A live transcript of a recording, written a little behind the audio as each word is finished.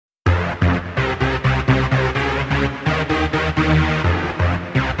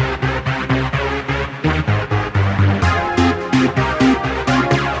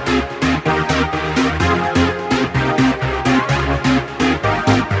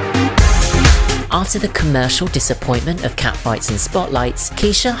After the commercial disappointment of Catfights and Spotlights,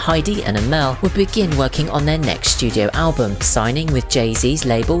 Keisha, Heidi and Amel would begin working on their next studio album, signing with Jay-Z's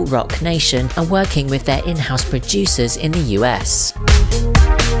label Rock Nation and working with their in-house producers in the US.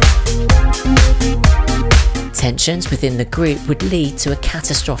 Tensions within the group would lead to a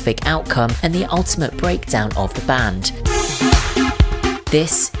catastrophic outcome and the ultimate breakdown of the band.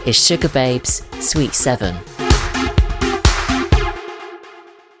 This is Sugababes, Sweet 7.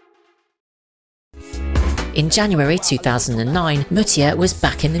 In January 2009, Mutya was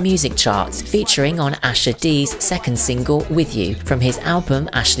back in the music charts, featuring on Asher D's second single, With You, from his album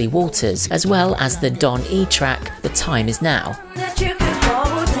Ashley Walters, as well as the Don E track, The Time Is Now.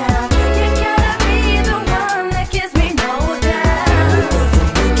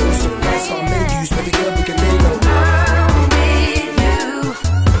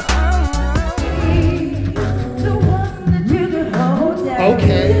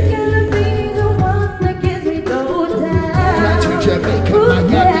 Okay. Fly to Jamaica,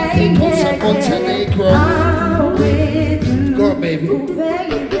 Miami, Cape Coast, Montenegro. Go on, baby. You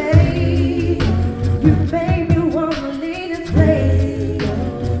made me want to leave this place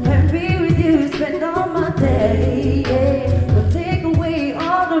and be with you, spend all my day. But take away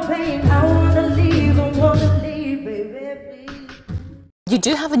all the pain. I wanna leave, baby. You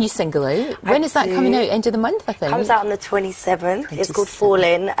do have a new single out. When is that coming out? End of the month, I think. Comes out on the 27th. It's called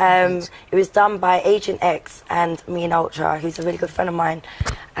Fallin'. It was done by Agent X and me and Ultra, who's a really good friend of mine.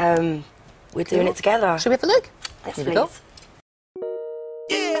 We're doing it together. Should we have a look? Yes, Here we go.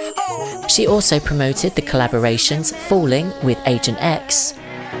 She also promoted the collaborations Falling with Agent X.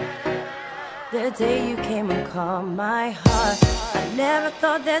 The day you came and calmed my heart, I never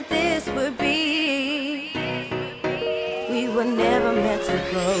thought that this would be. We were never meant to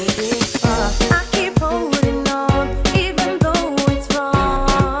go this far. I keep holding on, even though it's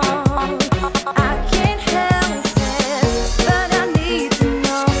wrong. I can't help it, but I need to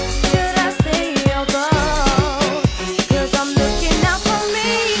know, should I stay or go? 'Cause I'm looking out for me.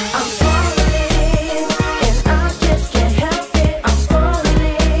 I'm falling, and I just can't help it. I'm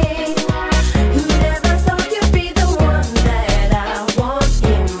falling. Who never thought you'd be the one that I want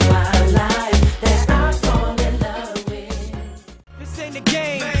in my life, that I fall in love with?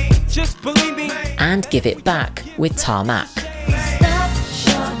 Just believe me. And Give It Back with Tarmac. Stop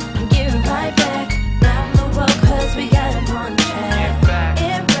short and give it right back. Round the world 'cause we got it on track.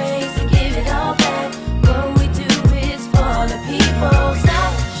 Embrace and give it all back. What we do is for the people.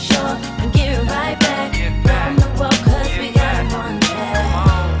 Stop short and give it right back. Round the world 'cause we got it on track.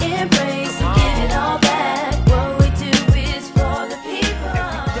 Embrace and give it all back. What we do is for the people.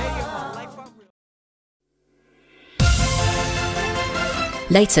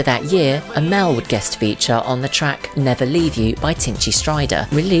 Later that year, Amel would guest feature on the track Never Leave You by Tinchy Stryder,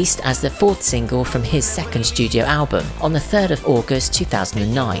 released as the fourth single from his second studio album on the 3rd of August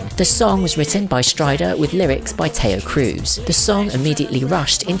 2009. The song was written by Stryder with lyrics by Teo Cruz. The song immediately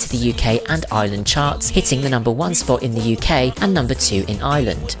rushed into the UK and Ireland charts, hitting the #1 spot in the UK and #2 in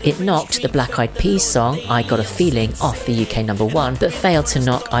Ireland. It knocked the Black Eyed Peas song I Got a Feeling off the UK #1, but failed to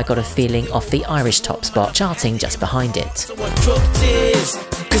knock I Got a Feeling off the Irish top spot, charting just behind it.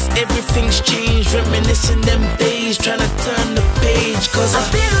 Cause everything's changed, reminiscing them days, trying to turn the page. Cause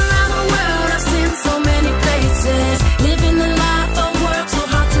I've been around the world, I've seen so many places. Living the life of work, so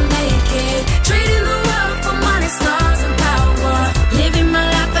hard to make it. Trading the world for money, stars and power. Living my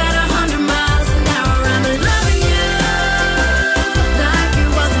life at 100 miles an hour. I'm loving you like it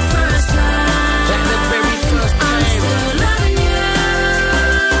was the first time. like the very first time. I'm still loving you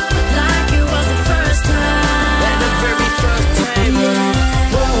like it was the first time. Like the very first time.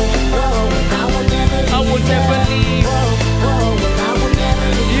 I would never leave.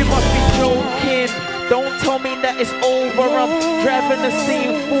 You must be joking. Don't tell me that it's over. I'm driving the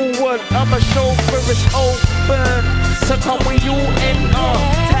scene forward. I'm a chauffeur, it's open. So come we all enter.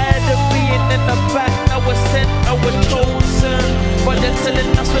 Tired of being in the back. I was sent, I was chosen. But they're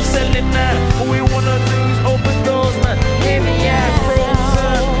telling us we're selling that. All we wanna do is open doors, man. Hear me out,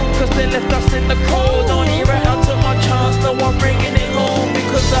 frozen. Cause they left us in the cold. Only right out to my chance. No one bringing it home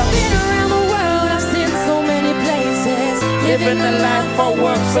because I've Been around the world, I've seen so many places. living the life I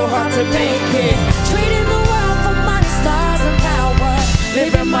work so hard to make it. Trading the world for money, stars and power.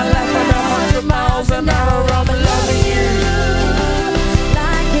 Living my life at 100 miles an hour. I'm loving you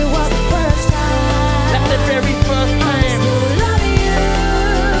like it was the first time. like the very first time. Still loving you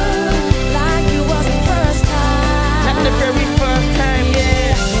like it was the first time. Like the very first time,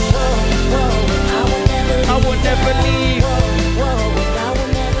 yeah. I would never leave.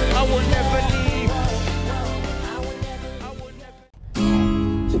 I would never leave.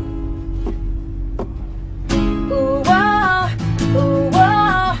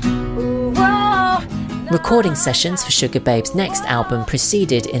 Recording sessions for Sugababes' next album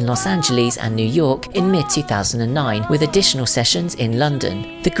proceeded in Los Angeles and New York in mid-2009, with additional sessions in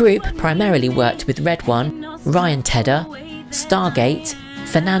London. The group primarily worked with Red One, Ryan Tedder, Stargate,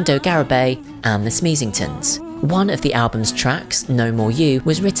 Fernando Garibay and the Smeezingtons. One of the album's tracks, No More You,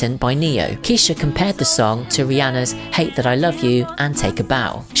 was written by Neo. Keisha compared the song to Rihanna's Hate That I Love You and Take a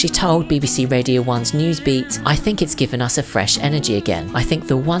Bow. She told BBC Radio 1's Newsbeat, "I think it's given us a fresh energy again. I think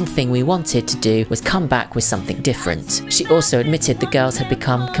the one thing we wanted to do was come back with something different." She also admitted the girls had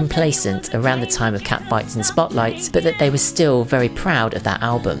become complacent around the time of Catfights and Spotlights, but that they were still very proud of that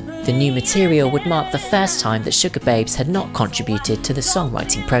album. The new material would mark the first time that Sugababes had not contributed to the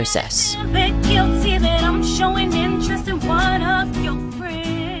songwriting process.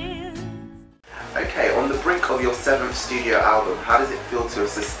 Okay, on the brink of your 7th studio album, how does it feel to have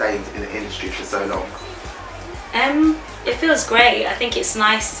sustained in the industry for so long? It feels great. I think it's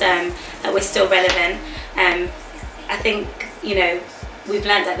nice that we're still relevant. I think, you know, we've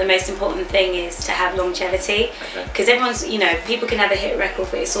learned that the most important thing is to have longevity, because everyone's, you know, people can have a hit record,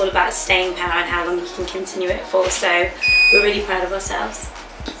 but it's all about staying power and how long you can continue it for. So we're really proud of ourselves.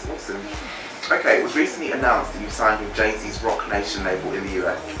 That's awesome. Okay, it was recently announced that you signed with Jay-Z's Rock Nation label in the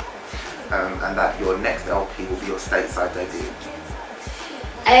US, and that your next LP will be your stateside debut.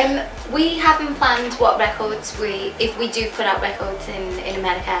 We haven't planned what records if we do put out records in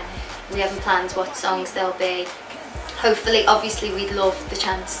America, we haven't planned what songs they'll be. Hopefully, obviously we'd love the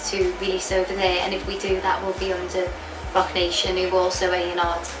chance to release over there, and if we do, that will be under Rock Nation, who also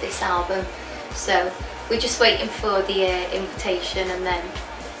A&R'd this album. So we're just waiting for the invitation, and then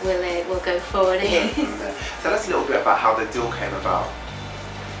we'll go for it. Tell us a little bit about how the deal came about.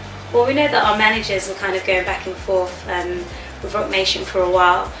 Well, we know that our managers were kind of going back and forth with Rock Nation for a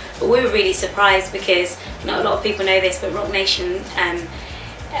while, but we were really surprised because not a lot of people know this, but Rock Nation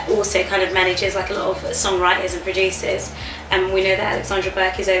also kind of manages like a lot of songwriters and producers, and we know that Alexandra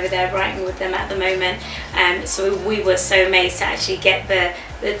Burke is over there writing with them at the moment, so we were so amazed to actually get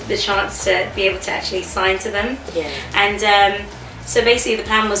the chance to be able to actually sign to them. And so basically the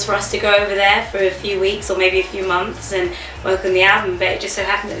plan was for us to go over there for a few weeks or maybe a few months and work on the album, but it just so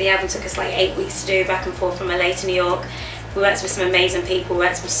happened that the album took us like 8 weeks to do, back and forth from LA to New York. We worked with some amazing people. We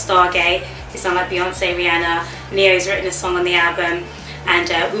worked with Stargate, who sound like Beyonce, Rihanna. Neo's written a song on the album, and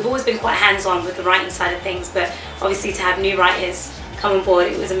we've always been quite hands-on with the writing side of things, but obviously to have new writers come on board,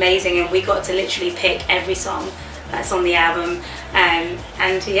 it was amazing, and we got to literally pick every song that's on the album,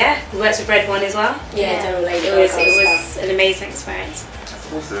 and yeah, we worked with Red One as well. It was an amazing experience.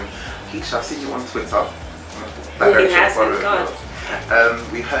 That's awesome. Keisha, I've seen you on Twitter. Who hasn't? God.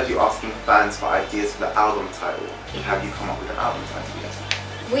 We heard you asking fans for ideas for the album title. Have you come up with an album title yet?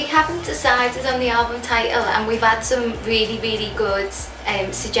 We haven't decided on the album title, and we've had some really, really good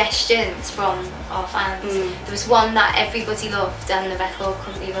suggestions from our fans. There was one that everybody loved and the record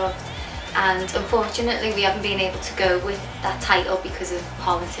company loved, and unfortunately we haven't been able to go with that title because of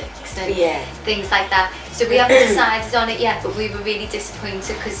politics and things like that. So we haven't decided on it yet, but we were really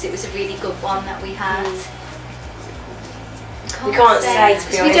disappointed because it was a really good one that we had. We can't say, to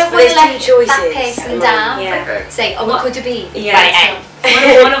be honest, we don't want to let that person down. Say, oh, what could it be?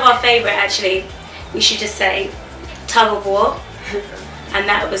 One of our favourite, actually, we should just say Tug of War, and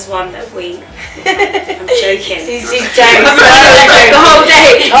that was one that I'm joking. She's joking. The whole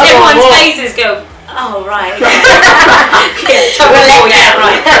day, everyone's faces go, oh right. Tug of War,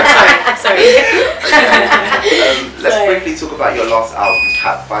 right. Sorry. Let's briefly talk about your last album,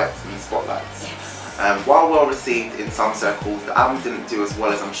 Catfights and Spotlights. While well received in some circles, the album didn't do as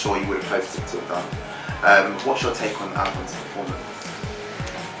well as I'm sure you would have hoped it to have done. What's your take on the album's performance?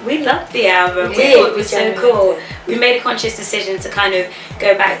 We loved the album. We thought it was so cool. We made a conscious decision to kind of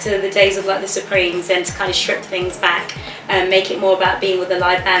go back to the days of like the Supremes and to kind of strip things back and make it more about being with a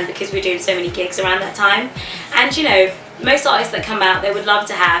live band, because we're doing so many gigs around that time. And you know, most artists that come out, they would love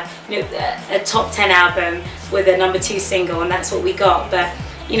to have, you know, a top 10 album with a #2 single, and that's what we got. But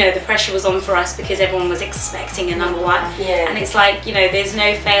you know, the pressure was on for us because everyone was expecting a #1. And it's like, you know, there's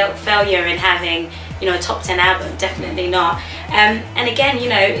no failure in having, you know, a top 10 album, definitely not. And again, you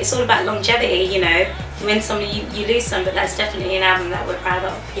know, it's all about longevity, you know, you win some, you lose some, but that's definitely an album that we're proud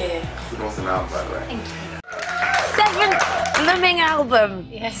of. It's an awesome album, by the way. Thank you. 7th blooming album.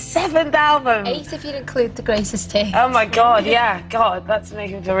 7th album. 8 if you include the greatest hits. Oh my god, yeah, god, that's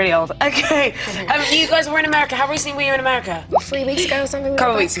making me feel really old. Okay, you guys were in America. How recently were you in America? 3 weeks ago or something. A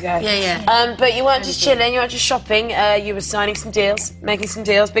couple of weeks ago. But you weren't just chilling, you weren't just shopping. You were signing some deals, making some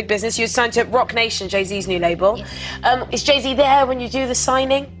deals, big business. You were signed to Rock Nation, Jay-Z's new label. Is Jay-Z there when you do the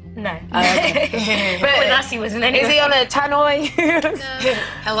signing? No. Okay. But with us, he wasn't anyway. Is he on a tannoy?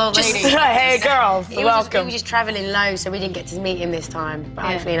 Hello, lady. Hey, girls, welcome. He was just travelling low, so we didn't get to meet him this time. But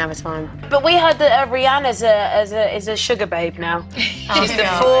hopefully another time. But we heard that Rihanna's is a sugar babe now. She's the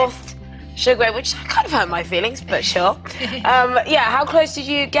 4th sugar babe, which kind of hurt my feelings, but sure. Yeah, how close did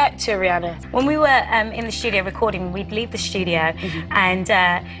you get to Rihanna? When we were in the studio recording, we'd leave the studio and,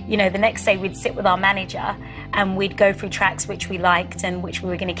 you know, the next day we'd sit with our manager and we'd go through tracks which we liked and which we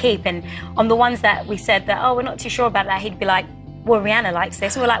were going to keep. And on the ones that we said that, oh, we're not too sure about that, he'd be like, well, Rihanna likes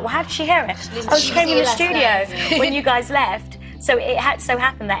this. And we're like, well, how did she hear it? Oh, she came in the studio when you guys left. So it had so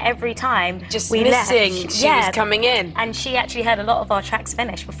happened that every time we missing, left, she was coming in. And she actually heard a lot of our tracks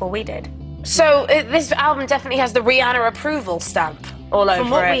finish before we did. So this album definitely has the Rihanna approval stamp all over it.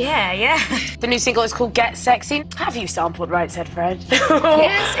 From what we hear, yeah. The new single is called Get Sexy. Have you sampled Right Said Fred?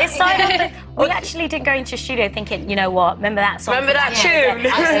 Yes, it started off. We actually did go into the studio thinking, you know what, remember that song? Remember that tune?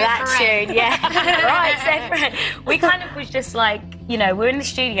 Remember that tune, yeah. Right Said Fred. We kind of was just like, you know, we were in the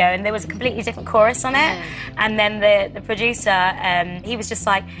studio and there was a completely different chorus on it. And then the producer, he was just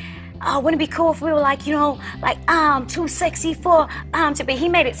like, oh, wouldn't it be cool if we were like, you know, like, I'm too sexy for, to be. He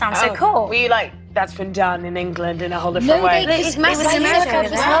made it sound so cool. Were you like, that's been done in England in a whole different way? It's massive in America.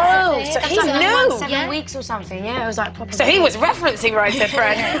 Oh, so he knew. 7 weeks or something, yeah, it was like proper. So he was referencing Right Said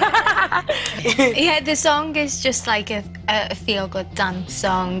Fred. Yeah, the song is just like a feel-good dance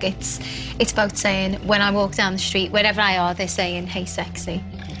song. It's about saying, when I walk down the street, wherever I are, they're saying, hey, sexy.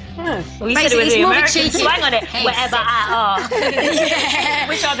 Well, you said it with the American slang on it. Hey, wherever I are.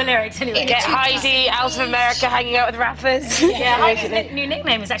 Which are the lyrics anyway? Get Heidi out of America hanging out with rappers. Yeah, Heidi's new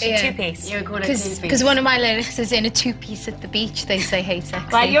nickname is actually Two-Piece. Because one of my lyrics is in a two-piece at the beach, they say, hey,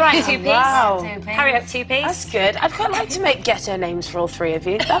 sexy. Like, you're right, Two-Piece. Wow. Hurry up, Two-Piece. That's good. I'd quite like to make ghetto names for all 3 of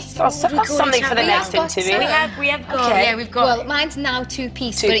you. That's something for the next interview. We have got. Okay. Yeah, we've got. Well, mine's now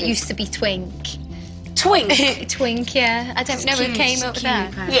Two-Piece, but it used to be Twink. Twink? Twink, yeah. I don't know who came up with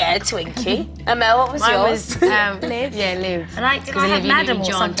that. Yeah, Twinkie. Amel, what was yours? Liv. Yeah, Liv. And I had Madam or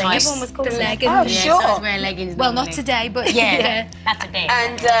something. Everyone was called the leggings. Oh, sure. I was wearing leggings. Well, not today, but yeah. That's a day.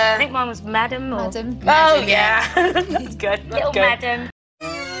 And I think mine was Madam or... Madam. Oh, yeah. That's good. Little Madam.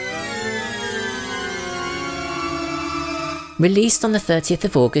 Released on the 30th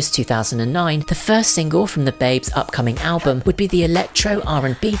of August 2009, the first single from the Babes' upcoming album would be the electro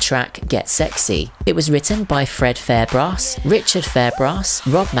R&B track Get Sexy. It was written by Fred Fairbrass, Richard Fairbrass,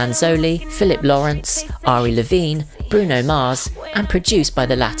 Rob Manzoli, Philip Lawrence, Ari Levine, Bruno Mars, and produced by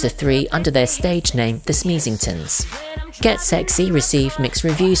the latter 3 under their stage name The Smeezingtons. Get Sexy received mixed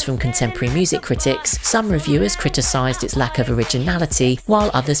reviews from contemporary music critics. Some reviewers criticised its lack of originality, while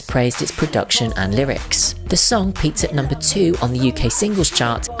others praised its production and lyrics. The song peaked at number 2 on the UK singles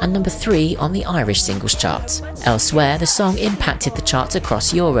chart and number 3 on the Irish singles chart. Elsewhere, the song impacted the charts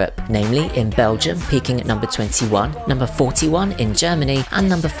across Europe, namely in Belgium peaking at number 21, number 41 in Germany, and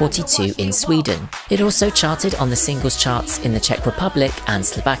number 42 in Sweden. It also charted on the singles charts in the Czech Republic and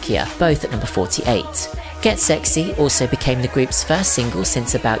Slovakia, both at number 48. Get Sexy also became the group's first single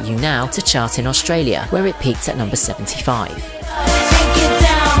since About You Now to chart in Australia, where it peaked at number 75. Take it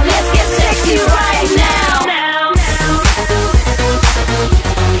down, let's get sexy right now.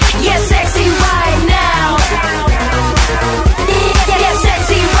 Get sexy right now. Get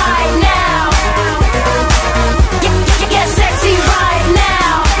sexy right now. Get sexy right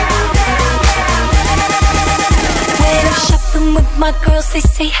now. When I'm shopping with my girls, they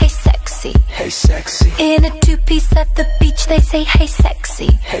say, hey, sexy. Hey, sexy. In a two-piece at the beach, they say, hey,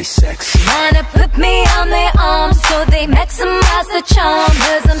 sexy. Hey, sexy. Wanna put me on their arms so they maximize the charm.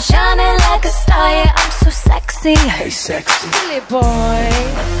 Cause I'm shining like a star, yeah, I'm so sexy. Hey, sexy. Silly boys,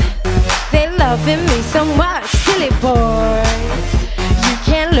 they loving me so much. Silly boys, you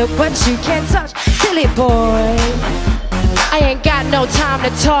can't look but you can't touch. Silly boys, I ain't got no time to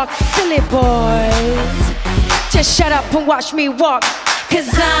talk. Silly boys, just shut up and watch me walk. Cause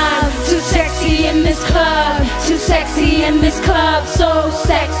I'm too sexy in this club. Too sexy in this club. So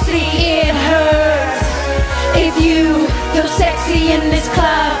sexy it hurts. If you feel sexy in this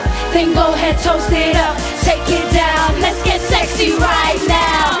club, then go ahead, toast it up. Take it down, let's get sexy right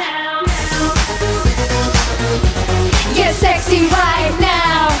now. Get sexy right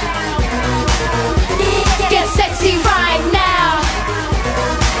now. Get sexy right now.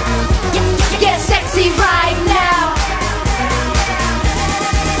 Get sexy right now.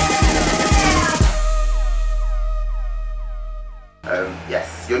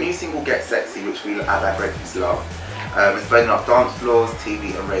 Yes, your new single Get Sexy, which we at our Breakfast love, is burning up dance floors,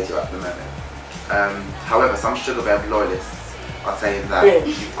 TV and radio at the moment. However, some Sugababes loyalists are saying that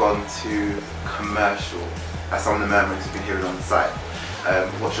you've gone too commercial, as some of the murmurings we've been hearing on the site.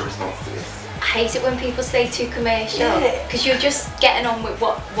 What's your response to this? I hate it when people say too commercial, because you're just getting on with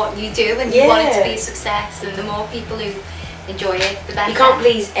what you do, and Yeah. you want it to be a success, and the more people who enjoy it, the better. You can't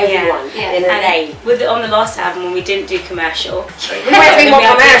please everyone in a day. On the last album, when we didn't do commercial, We went to be more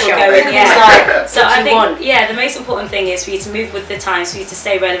commercial. So I think, the most important thing is for you to move with the times, for you to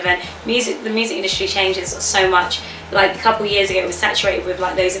stay relevant. The music industry changes so much. Like a couple of years ago, it was saturated with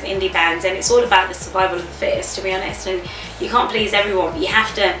like loads of indie bands, and it's all about the survival of the fittest, to be honest. And you can't please everyone, but you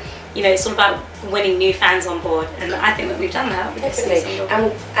have to. You know, it's all about winning new fans on board, and I think that we've done that with this single.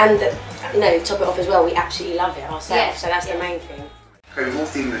 And you know, top it off as well, we absolutely love it ourselves, so that's the main thing. Okay, we've all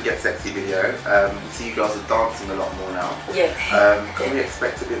seen the Get Sexy video. We see you girls are dancing a lot more now. Yeah. Can we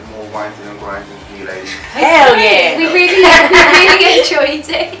expect a bit more winding and grinding from you ladies? Hell yeah! We really enjoyed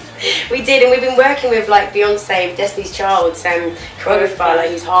it. We did, and we've been working with like Beyonce, Destiny's Child's choreographer, like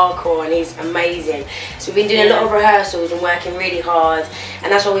he's hardcore and he's amazing. So we've been doing a lot of rehearsals and working really hard,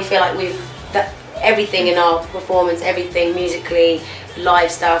 and that's why we feel like everything in our performance, everything musically, live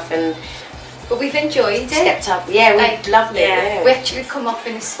stuff, but we've enjoyed it. Stepped up, yeah, we loved it. Yeah. We actually come off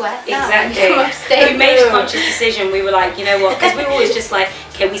in a sweat. Exactly. We made a conscious decision. We were like, you know what? Because we were always just like,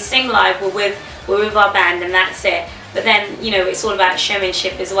 okay, we sing live. We're with our band, and that's it. But then, you know, it's all about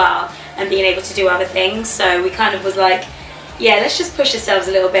showmanship as well, and being able to do other things. So we kind of was like, yeah, let's just push ourselves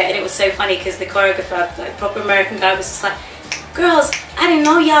a little bit. And it was so funny because the choreographer, like proper American guy, was just like, girls, I didn't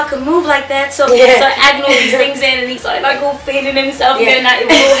know y'all could move like that. So he started adding all these things in, and he's like all feeling himself and doing that. It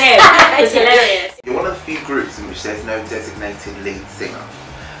was all him. It was hilarious. You're one of the few groups in which there's no designated lead singer,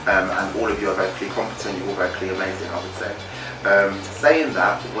 and all of you are vocally competent. You're all vocally amazing, I would say. Saying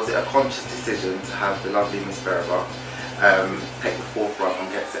that, was it a conscious decision to have the lovely Miss Berber take the forefront on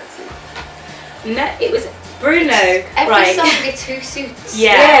Get Sexy? No, it was Bruno. Every song gets who suits.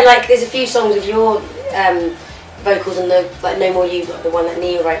 Yeah, like there's a few songs of your vocals on the like No More You, the one that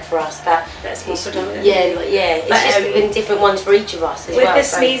Nia wrote for us. That's more predominant. Yeah, it's just been different ones for each of us as well.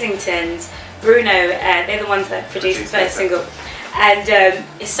 With the Smeezingtons, Bruno, they're the ones that produced the first single, and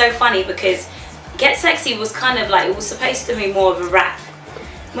it's so funny because Get Sexy was kind of like, it was supposed to be more of a rap.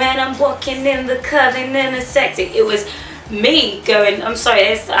 When I'm walking in the club and then it's sexy, it was me going, I'm sorry,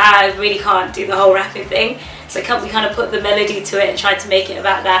 I really can't do the whole rapping thing, so we kind of put the melody to it and tried to make it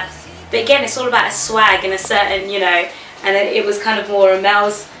about that. But again, it's all about a swag and a certain, you know, and then it was kind of more a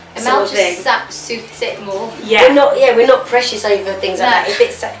Mel's sort of thing. Suits it more. Yeah. We're not precious over things like that. If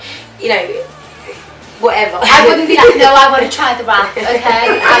it's, you know, whatever. I wouldn't be like, no, I want to try the rap, okay?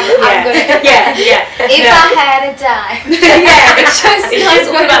 I'm gonna, If I had a dime. It's just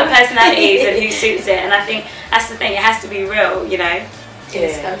all about personalities and who suits it, and I think that's the thing, it has to be real, you know?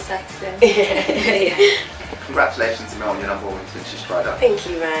 It's so sexy. Congratulations, Mel, on your #1 Tinchy Strider. Thank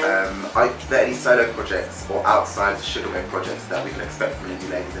you, man. Are there any solo projects or outside the Sugababes projects that we can expect from you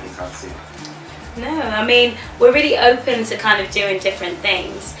ladies anytime soon? No, I mean, we're really open to kind of doing different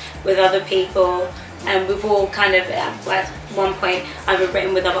things with other people, and we've all kind of at one point either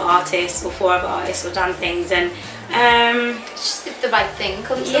written with other artists or for other artists or done things, and just if the right thing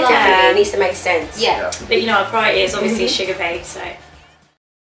comes along. Definitely, it needs to make sense. Yeah. But you know, our priority is obviously Sugababes, so.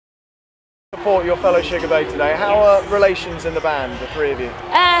 Support your fellow Sugababes today. How are relations in the band, the three of you?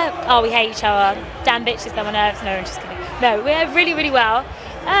 We hate each other. Damn bitches got my nerves. No, I'm just kidding. No, we're really, really well.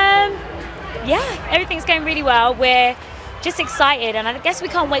 Everything's going really well. We're just excited, and I guess we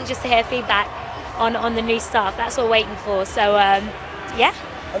can't wait just to hear feedback on the new stuff. That's what we're waiting for. So yeah.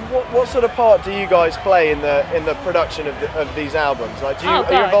 And what sort of part do you guys play in the production of these albums? Like,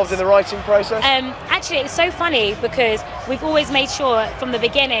 are you involved in the writing process? Actually, it's so funny because we've always made sure from the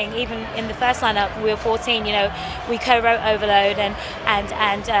beginning, even in the first lineup, we were 14. You know, we co-wrote Overload,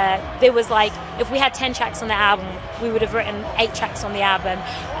 and there was like, if we had 10 tracks on the album, we would have written 8 tracks on the album.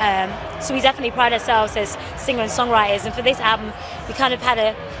 So we definitely pride ourselves as singer and songwriters. And for this album,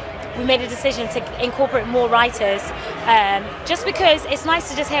 we made a decision to incorporate more writers, just because it's nice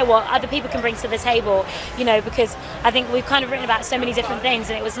to just hear what other people can bring to the table, you know, because I think we've kind of written about so many different things,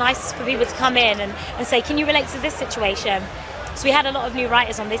 and it was nice for people to come in and say, can you relate to this situation? So we had a lot of new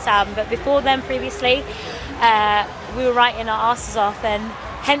writers on this album, but before them, previously, we were writing our asses off, and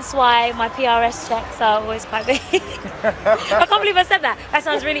hence why my PRS checks are always quite big. I can't believe I said that. That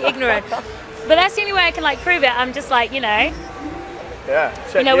sounds really ignorant. But that's the only way I can like prove it. I'm just like, you know. Yeah,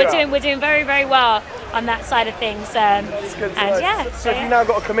 we're doing very, very well on that side of things. It's good to know. So you've now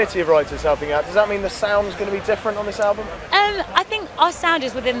got a committee of writers helping out. Does that mean the sound's going to be different on this album? I think our sound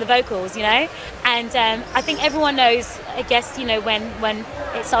is within the vocals, you know, and I think everyone knows, I guess, you know, when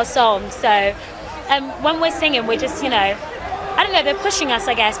it's our song. So when we're singing, we're just, you know, I don't know, they're pushing us,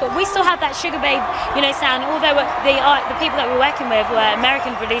 I guess, but we still have that sugar babe, you know, sound. Although the people that we're working with were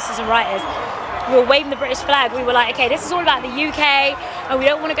American producers and writers, we were waving the British flag. We were like, okay, this is all about the UK, and we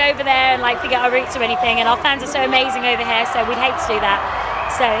don't want to go over there and like forget our roots or anything. And our fans are so amazing over here, so we'd hate to do that.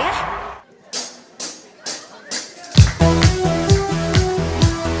 So yeah.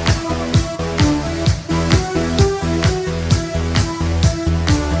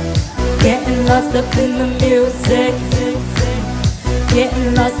 Getting lost up in the music.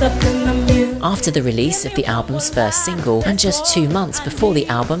 Getting lost up in the music. After the release of the album's first single, and just 2 months before the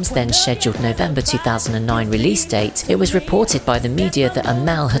album's then scheduled November 2009 release date, it was reported by the media that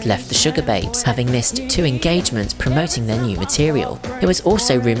Amel had left the Sugababes, having missed 2 engagements promoting their new material. It was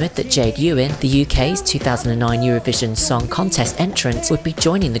also rumoured that Jade Ewan, the UK's 2009 Eurovision Song Contest entrant, would be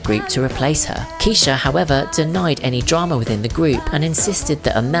joining the group to replace her. Keisha, however, denied any drama within the group and insisted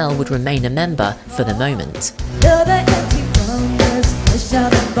that Amel would remain a member for the moment.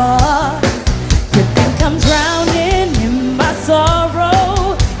 You think I'm drowning in my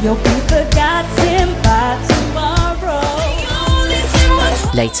sorrow. You'll be forgotten by tomorrow.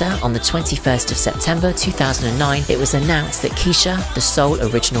 Later, on the 21st of September 2009, it was announced that Keisha, the sole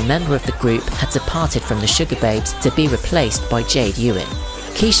original member of the group, had departed from the Sugababes to be replaced by Jade Ewan.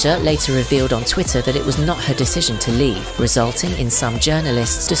 Keisha later revealed on Twitter that it was not her decision to leave, resulting in some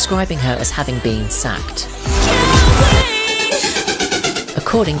journalists describing her as having been sacked.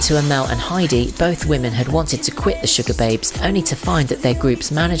 According to Amel and Heidi, both women had wanted to quit the Sugababes, only to find that their group's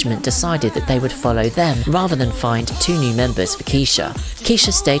management decided that they would follow them rather than find 2 new members for Keisha.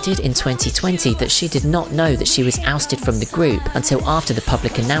 Keisha stated in 2020 that she did not know that she was ousted from the group until after the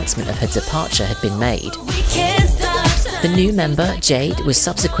public announcement of her departure had been made. The new member, Jade, was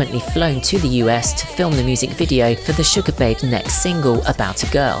subsequently flown to the US to film the music video for the Sugababes' next single, About a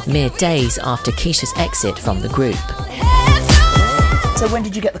Girl, mere days after Keisha's exit from the group. So when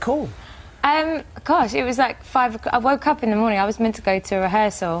did you get the call? Gosh, it was like 5 o'clock. I woke up in the morning. I was meant to go to a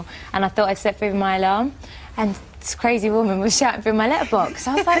rehearsal, and I thought I'd slept through my alarm, and this crazy woman was shouting through my letterbox.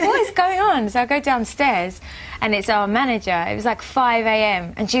 I was like, what is going on? So I go downstairs, and it's our manager. It was like 5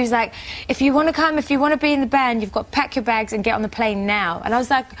 a.m. and she was like, if you want to come, if you want to be in the band, you've got to pack your bags and get on the plane now. And I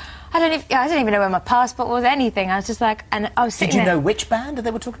was like, I don't even know where my passport was, anything. I was just like, and I was sitting there. Did you know which band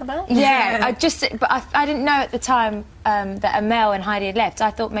they were talking about? Yeah, I didn't know at the time that Amel and Heidi had left.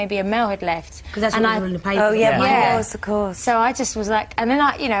 I thought maybe Amel had left. Because that's what was on the paper. Oh yeah, of course. So I just was like, and then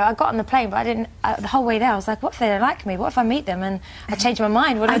I got on the plane, but I didn't. The whole way there, I was like, what if they don't like me? What if I meet them and I change my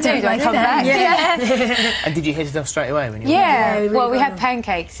mind? What do I do? Do I come back? Yeah. And did you hit it off straight away when you? Yeah. Well, we had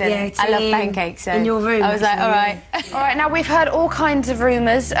pancakes, and I love pancakes. So in your room. I was like, all right. All right. Now we've heard all kinds of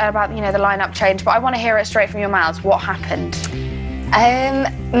rumours about the lineup change, but I want to hear it straight from your mouths. What happened?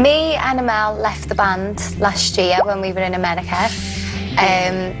 Me and Amel left the band last year when we were in America.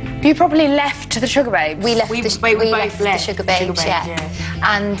 You probably left the Sugababes. We left the Sugababes, yeah.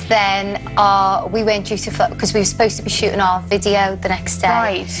 And then we weren't due to, because we were supposed to be shooting our video the next day,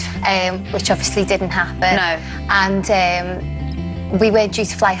 right? Which obviously didn't happen. No. And we weren't due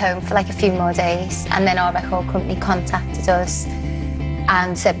to fly home for like a few more days, and then our record company contacted us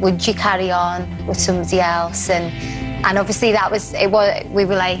and said, would you carry on with somebody else? And obviously that was, we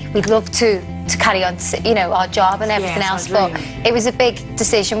were like, we'd love to carry on, our job and everything else, but it was a big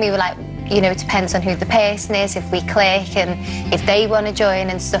decision. We were like, it depends on who the person is, if we click and if they want to join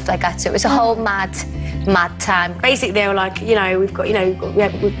and stuff like that. So it was a whole mad time. Basically, they were like, we've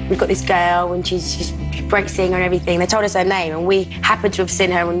got this girl and she's a great singer and everything. They told us her name, and we happened to have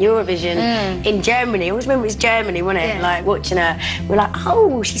seen her on Eurovision in Germany. I always remember it was Germany, wasn't it? Yeah. Like watching her, we're like,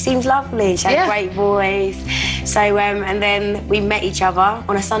 oh, she seems lovely. She had a great voice. So and then we met each other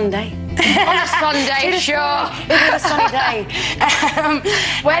on a Sunday. On a Sunday, sure. It was a sunny day.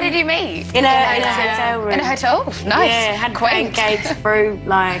 Where did you meet? In a hotel room. In a hotel? Nice. Yeah, had pancakes through,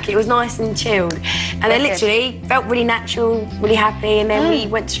 it was nice and chilled. And then literally felt really natural, really happy, and then we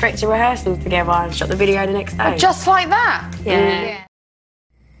went straight to rehearsals together and shot the video the next day. Just like that? Yeah.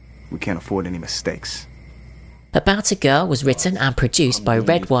 We can't afford any mistakes. About a Girl was written and produced by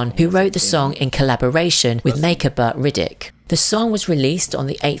Red One, who wrote the song in collaboration with maker Burt Riddick. The song was released on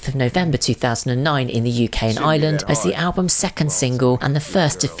the 8th of November 2009 in the UK and Ireland as the album's second single and the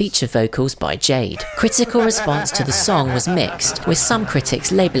first to feature vocals by Jade. Critical response to the song was mixed, with some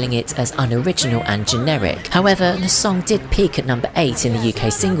critics labelling it as unoriginal and generic. However, the song did peak at number 8 in the UK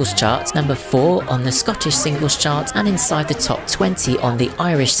singles chart, number 4 on the Scottish singles chart, and inside the top 20 on the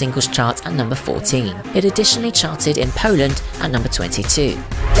Irish singles chart at number 14. It additionally charted in Poland at number 22.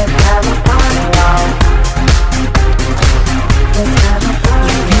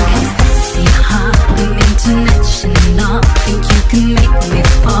 See your heart, I'm international. Think you can make me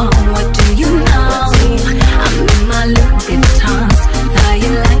fall? What do you know? I'm in my Louis Vuittons, fly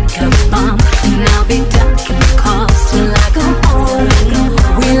you like a bomb, and I'll be ducking calls till I go home.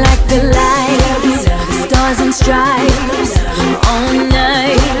 We like the lights, stars and stripes, all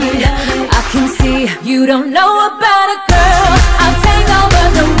night. I can see you don't know about a girl. I'll take over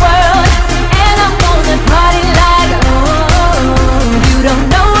the world, and I'm gonna party like you don't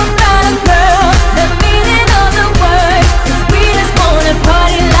know about a girl, the meaning of the word, 'cause we just wanna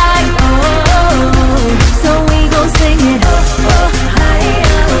party like so we gon' sing it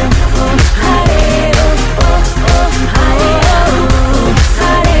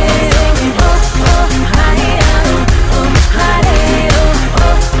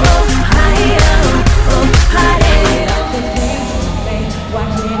Why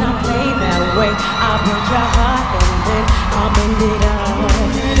can't I play that way? I'll break your heart and then I'll mend it up.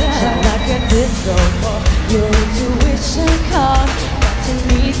 Shut like a disco ball. Your intuition calls, but to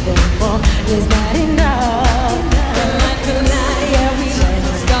me the more is not enough. Like a night, yeah, we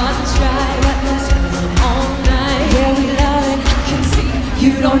start to try, all night. Yeah, we love it. I can see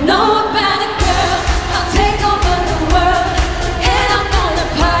you don't know about it, girl. I'll take over the world, and I'm gonna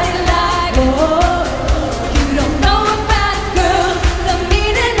party like you don't know about it, girl. The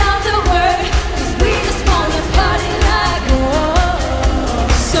meaning of the word, 'cause we just wanna party like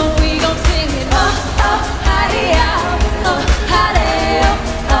so we gon' sing it hi-ya, hi-ya,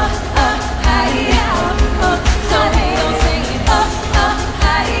 hi-ya, so we gon' sing it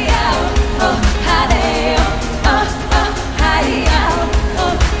hi-ya, hi-ya,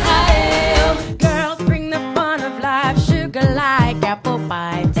 hi-ya. Girls bring the fun of life, sugar like apple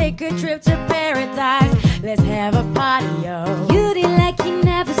pie. Take a trip to paradise, let's have a party, yo. Beauty like you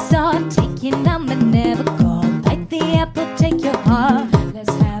never saw, take your number, never call. Bite the apple, take your heart,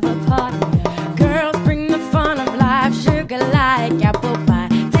 let's have a party. Girls bring the fun of life, sugar like apple pie.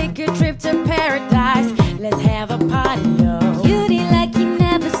 Take a trip to paradise, let's have a party, yo. Beauty like you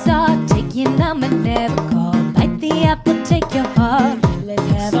never saw, take your number, never call. Bite the apple, take your heart, let's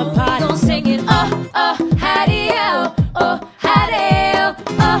have a party. we gon' sing it hi-ya, hi-ya,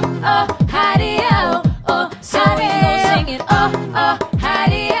 hi-ya, so we gon' sing it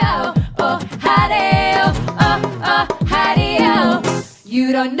hi-ya, hi-ya.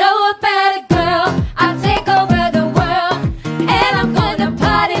 You don't know about it, girl. I'll take over the world, and I'm gonna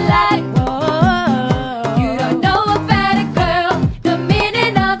party like you don't know about it, girl. The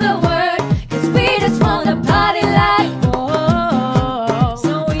meaning of the word, 'cause we just wanna party like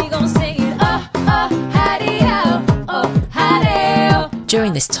so we gon' sing it hi-ya, hi-ya.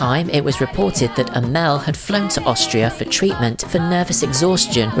 During this time, it was reported that Amel had flown to Austria for treatment for nervous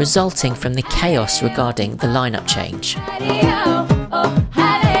exhaustion resulting from the chaos regarding the lineup change.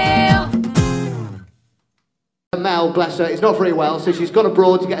 Mel, bless her, is not very well, so she's gone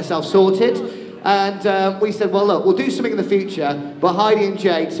abroad to get herself sorted. And we said, well, look, we'll do something in the future. But Heidi and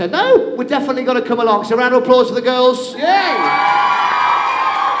Jade said, no, we're definitely going to come along. So round of applause for the girls. Yay!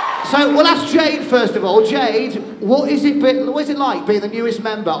 So we'll ask Jade first of all. Jade, what is it like being the newest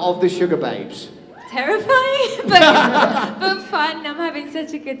member of the Sugababes? Terrifying, but fun. I'm having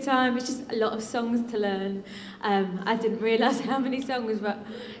such a good time. It's just a lot of songs to learn. I didn't realise how many songs, but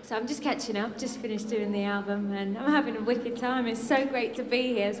so I'm just catching up. Just finished doing the album, and I'm having a wicked time. It's so great to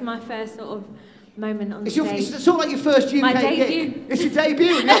be here. It's my first sort of moment on stage. It's sort of like your first UK My debut. gig. It's your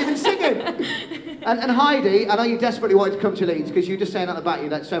debut. You're not even singing. And Heidi, I know you desperately wanted to come to Leeds because you were just saying at the back you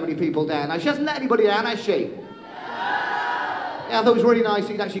let so many people down. Now she hasn't let anybody down, has she? Yeah, I thought it was really nice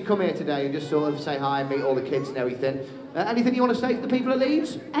that you'd actually come here today and just sort of say hi and meet all the kids and everything. Anything you want to say to the people at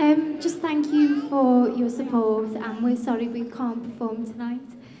Leeds? Just thank you for your support, and we're sorry we can't perform tonight.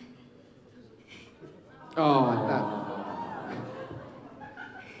 Oh, no.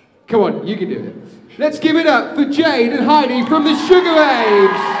 Come on, you can do it. Let's give it up for Jade and Heidi from the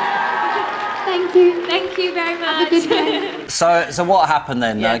Sugababes. Thank you very much. So what happened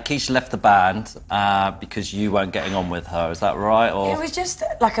then? Keisha left the band because you weren't getting on with her. Is that right? Or it was just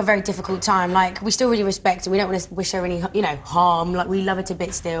like a very difficult time. Like we still really respect her. We don't want to wish her any, harm. Like we love her to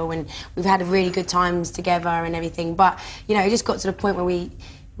bits still, and we've had really good times together and everything. But it just got to the point where we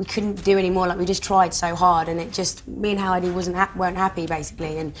couldn't do any more. Like we just tried so hard, and it just me and Heidi weren't happy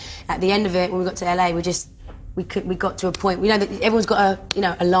basically. And at the end of it, when we got to LA, we got to a point. We know that everyone's got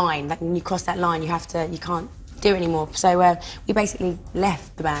a line. Like when you cross that line, you can't do it anymore. So we basically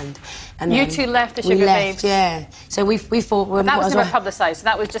left the band. And you two left the Sugababes. Yeah. So we thought. But that was never publicised. So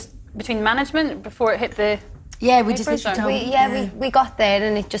that was just between management before it hit the. Yeah, we got there,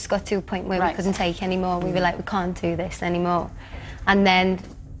 and it just got to a point where we couldn't take anymore. We were like, we can't do this anymore. And then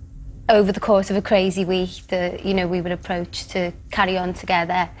over the course of a crazy week that, you know, we would approach to carry on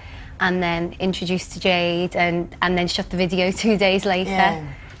together, and then introduce to Jade, and then shot the video 2 days later.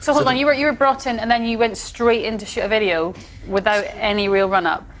 Yeah. So hold on, you were brought in and then you went straight in to shoot a video without any real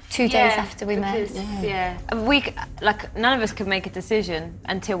run-up? 2 days after we met. Yeah. Like, none of us could make a decision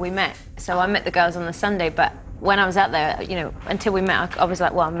until we met. So I met the girls on the Sunday, but when I was out there, you know, until we met, I was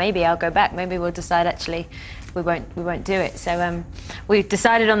like, well, maybe I'll go back. Maybe we'll decide actually we won't do it. So we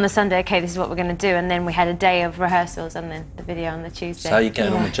decided on the Sunday, okay, this is what we're going to do, and then we had a day of rehearsals and then the video on the Tuesday. So how are you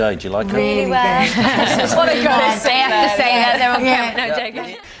getting on with Jade? Do you like her? Really well. What a goddess. They have to say that. They're on camera. No,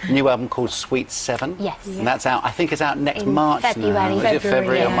 joking. New album called Sweet 7. Yes. And that's out, I think it's out next In March February. now. Is it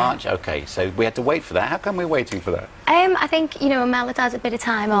February or yeah. March? Okay, so we had to wait for that. How come we're waiting for that? I think, you know, Mel had had a bit of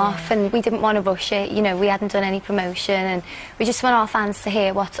time off, and we didn't want to rush it. You know, we hadn't done any promotion, and we just want our fans to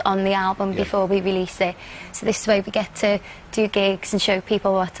hear what's on the album before we release it. So this way we get to do gigs and show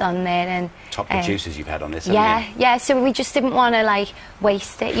people what's on there. And top producers you've had on this, haven't you? Yeah. So we just didn't want to like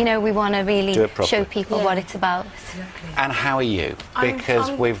waste it. You know, we want to really show people what it's about. And how are you? Because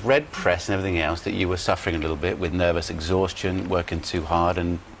we've read press and everything else that you were suffering a little bit with nervous exhaustion, working too hard,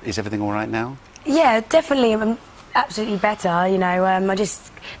 and is everything all right now? Yeah, definitely. I'm absolutely better. You know, I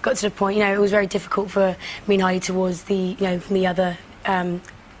just got to the point. You know, it was very difficult for me and Heidi towards the, you know, from the other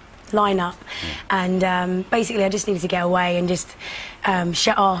lineup, and basically I just needed to get away and just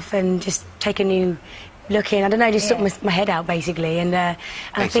shut off and just take a new look in. I don't know, just sort my head out basically, and I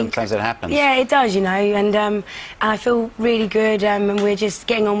think sometimes it happens. Yeah, it does, you know, and I feel really good, and we're just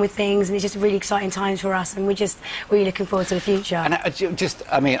getting on with things, and it's just really exciting times for us, and we're just really looking forward to the future. And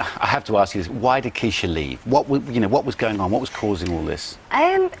I mean, I have to ask you this: why did Keisha leave? What was going on? What was causing all this?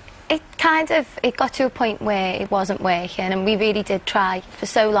 It got to a point where it wasn't working, and we really did try for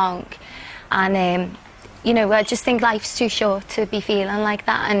so long, and you know, I just think life's too short to be feeling like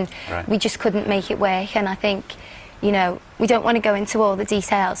that, and we just couldn't make it work. And I think, you know, we don't want to go into all the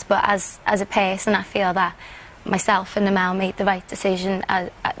details, but as a person, I feel that myself and Amel made the right decision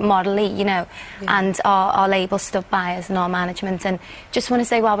morally, you know, and our label stood by us and our management. And just want to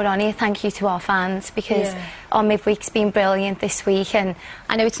say while we're on here, thank you to our fans, because our midweek's been brilliant this week, and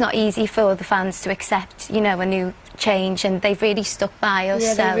I know it's not easy for the fans to accept, you know, a new change, and they've really stuck by us.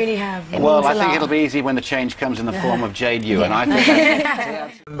 Yeah, so they really have. Well, I think it'll be easy when the change comes in the form of Jade Ewan. I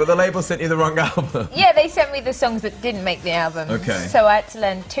think But the label sent you the wrong album. Yeah, they sent me the songs that didn't make the album. Okay. So I had to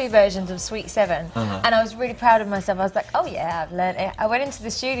learn 2 versions of Sweet 7. And I was really proud of myself. I was like, oh yeah, I've learned it. I went into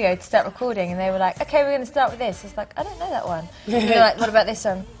the studio to start recording, and they were like, okay, we're going to start with this. I was like, I don't know that one. And they were like, what about this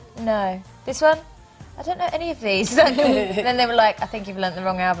one? No. This one? I don't know any of these. Then they were like, I think you've learnt the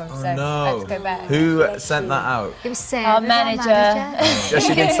wrong album, so I had to go back. Who sent that out? It was Sarah, our manager. Has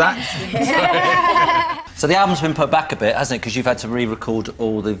she been sacked? So the album's been put back a bit, hasn't it? Because you've had to re-record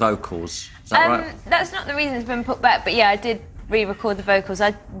all the vocals. Is that right? That's not the reason it's been put back, but yeah, I did re-record the vocals.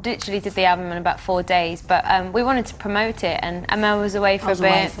 I literally did the album in about 4 days, but we wanted to promote it, and Amel was away for a bit.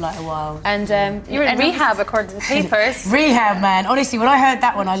 I was away for like a while. And you were in rehab, according to the papers. Rehab, man. Honestly, when I heard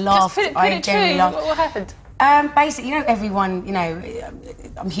that one, I laughed. Just put I it genuinely true. laughed. What happened? Basically, you know, everyone, you know,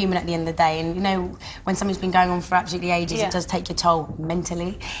 I'm human at the end of the day, and you know, when something's been going on for absolutely ages, it does take your toll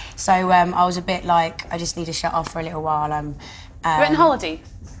mentally. So I was a bit like, I just need to shut off for a little while. You went on holiday?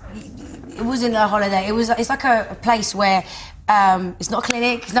 It wasn't a holiday. It's like a place where it's not a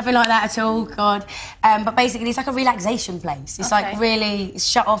clinic, it's nothing like that at all, God. But basically, it's like a relaxation place. It's like really it's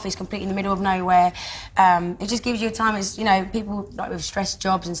shut off, it's completely in the middle of nowhere. It just gives you a time, it's, you know, people like with stress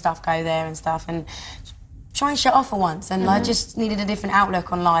jobs and stuff go there and stuff, and try and shut off for once. And I just needed a different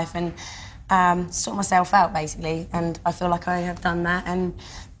outlook on life, and sort myself out, basically. And I feel like I have done that, and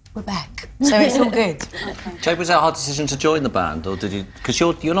we're back. So it's all good. Jade, was that a hard decision to join the band, or did you? Because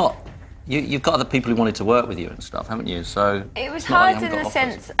you're not. You've got other people who wanted to work with you and stuff, haven't you? So it was hard in the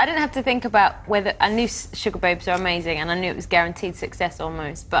sense I didn't have to think about whether I knew Sugababes are amazing, and I knew it was guaranteed success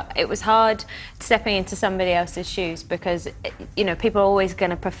almost. But it was hard stepping into somebody else's shoes because you know, people are always going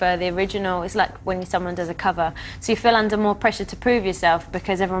to prefer the original. It's like when someone does a cover, so you feel under more pressure to prove yourself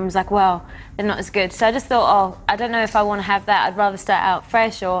because everyone's like, well, they're not as good. So I just thought, oh, I don't know if I want to have that. I'd rather start out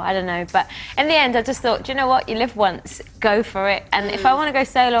fresh, or I don't know. But in the end, I just thought, do you know what? You live once, go for it. And if I want to go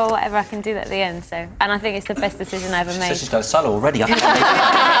solo or whatever, I can do that at the end. So, and I think it's the best decision I ever made. She's going solo already.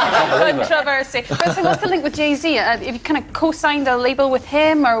 Controversy. But so what's the link with Jay-Z? Have you kind of co-signed a label with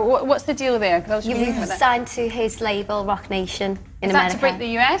him, or what's the deal there? You signed to his label, Rock Nation. in Is that America. to break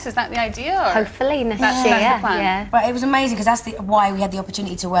the US? Is that the idea? Or? Hopefully next year, That's the plan. yeah. But it was amazing because that's why we had the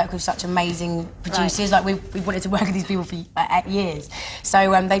opportunity to work with such amazing producers. Like we wanted to work with these people for 8 years.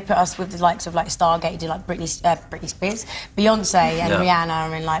 So they put us with the likes of like Stargate, did like Britney Spears, Beyonce, and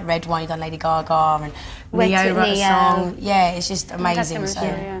Rihanna, and like Red Wine, done Lady Gaga, and Neo wrote a song. Yeah, it's just amazing. So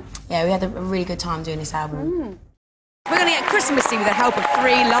yeah, we had a really good time doing this album. We're going to get Christmassy with the help of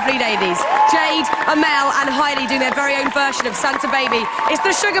 3 lovely ladies. Jade, Amel and Heidi doing their very own version of Santa Baby. It's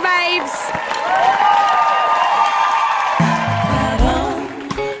the Sugababes.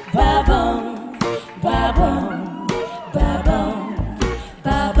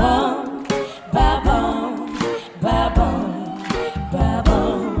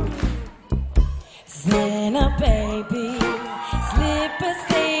 Santa baby, slip a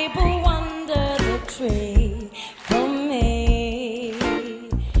sable under the tree.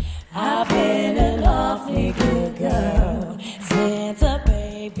 I've been an awfully good girl, Santa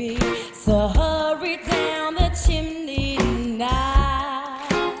baby, so hurry down the chimney tonight,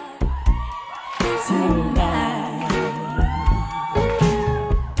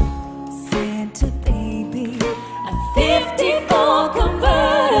 Santa baby, a 54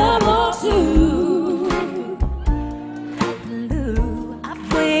 convertible to blue,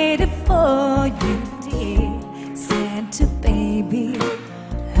 I've waited for you, dear Santa baby.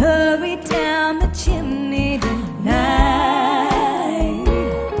 Hurry down the chimney tonight.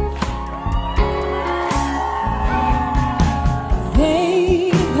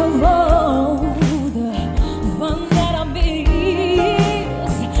 Think of all the fun that I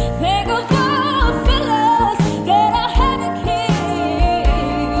miss. Think of all the fellas that I haven't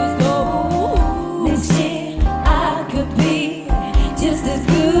kissed. Oh, next year I could be just as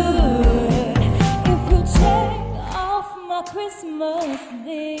good if you check off my Christmas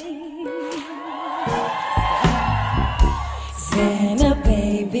list. Santa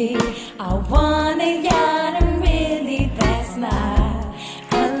baby, I want a yacht and really that's not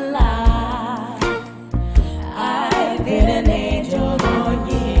a lie. I've been an angel all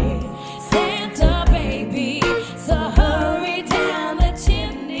year, Santa baby, so hurry down the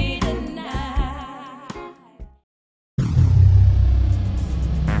chimney tonight.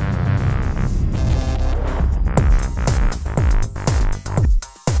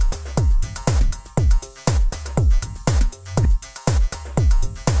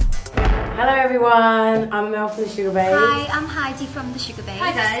 Hello everyone, I'm Mel from the Sugababes. Hi, I'm Heidi from the Sugababes.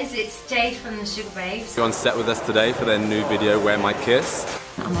 Hi guys, it's Jade from the Sugababes. You're on set with us today for their new video, Wear My Kiss.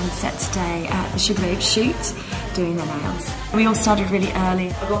 I'm on set today at the Sugababes shoot, doing their nails. We all started really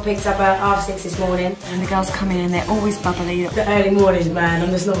early. I got picked up at 6:30 this morning. And the girls come in and they're always bubbly. The early mornings, man, I'm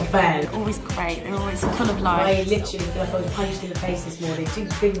just not a fan. They're always great, they're always full of life. I literally feel like I was punched in the face this morning. 2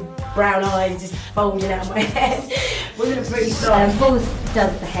 big brown eyes just bulging out of my head. We're gonna pretty strong. Paul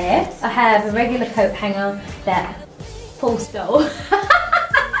does the hair. I have a regular coat hanger that Paul stole.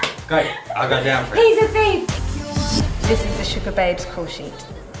 Great, I'll go down for it. He's a thief! This is the Sugababes call sheet.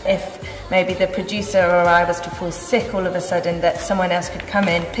 If maybe the producer or I was to fall sick all of a sudden, that someone else could come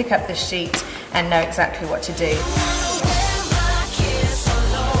in, pick up the sheet and know exactly what to do.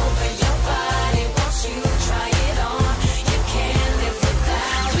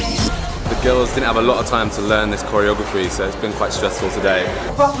 The girls didn't have a lot of time to learn this choreography, so it's been quite stressful today.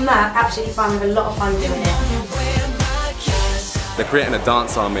 Apart from that, absolutely fun. We've a lot of fun doing it. They're creating a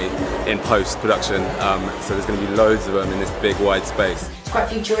dance army in post-production, so there's going to be loads of them in this big wide space. It's quite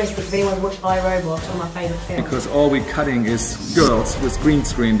futuristic. If anyone's watched iRobot, it's one of my favourite films. Because all we're cutting is girls with green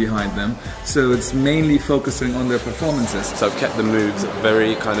screen behind them, so it's mainly focusing on their performances. So I've kept the moves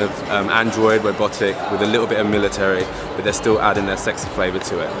very kind of android, robotic, with a little bit of military, but they're still adding their sexy flavour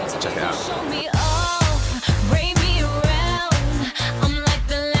to it, so check it out.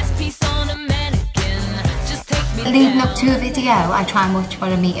 Leading up to a video, I try and watch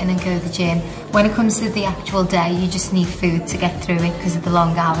what I'm eating and go to the gym. When it comes to the actual day, you just need food to get through it because of the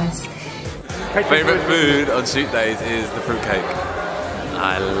long hours. Favourite food on shoot days is the fruitcake.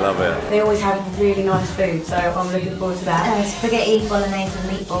 I love it. They always have really nice food, so I'm looking forward to that. Spaghetti bolognese and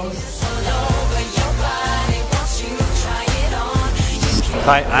meatballs.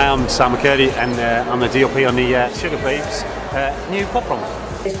 Hi, I am Sam McCurdy and I'm the DOP on the Sugababes new pop romp.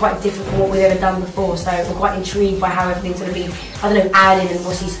 It's quite different from what we've ever done before, so we're quite intrigued by how everything's going to be, I don't know, added and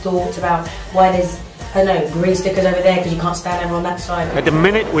what's his thoughts about why there's, I don't know, green stickers over there because you can't stand over on that side. At the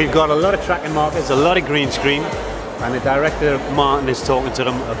minute we've got a lot of tracking markers, a lot of green screen, and the director Martin is talking to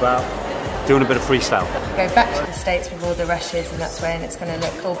them about doing a bit of freestyle. Go back to the States with all the rushes, and that's when it's going to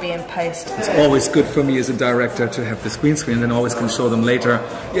look all be in post. It's always good for me as a director to have this green screen, and then always can show them later,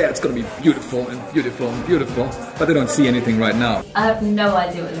 yeah, it's going to be beautiful and beautiful and beautiful, but they don't see anything right now. I have no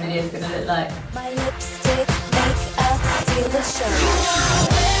idea what the video is going to look like. My lipstick make us steal the show.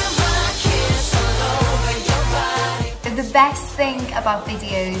 The best thing about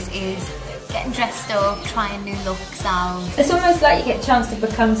videos is getting dressed up, trying new looks out. It's almost like you get a chance to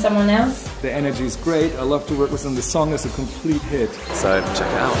become someone else. The energy is great, I love to work with them, the song is a complete hit. So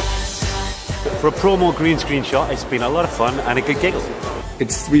check it out. For a promo green screen shot, it's been a lot of fun and a good giggle.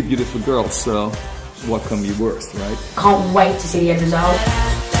 It's 3 beautiful girls, so what can be worse, right? Can't wait to see the end result.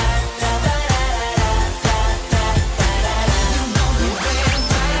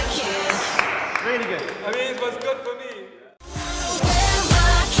 Really good. I mean, it was good for me.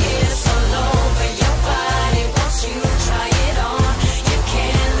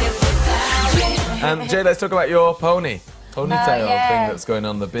 Jay, let's talk about your ponytail yeah. thing that's going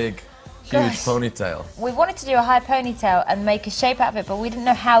on, the big, huge ponytail. We wanted to do a high ponytail and make a shape out of it, but we didn't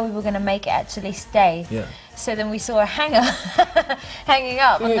know how we were going to make it actually stay. Yeah. So then we saw a hanger hanging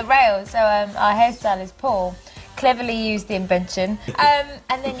up on the rail. So our hairstylist, Paul, cleverly used the invention.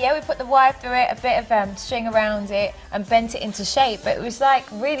 And then, yeah, we put the wire through it, a bit of string around it, and bent it into shape. But it was, like,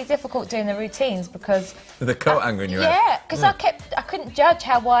 really difficult doing the routines because... The coat hanger in your head. Yeah, because I couldn't judge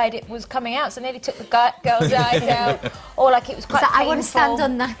how wide it was coming out, so I nearly took the girl's eyes out. Or, like, it was quite painful. I want to stand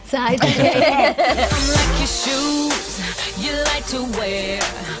on that side. I'm like your shoes, you like to wear.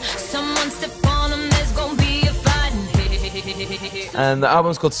 Someone step on them, there's gonna be a fighting here. And the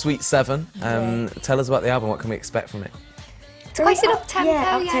album's called Sweet 7. Tell us about the album, what can we expect from it? It's quite an up-tempo,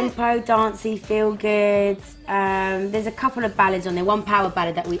 yeah. Up-tempo, dancey, feel-good. There's a couple of ballads on there. One power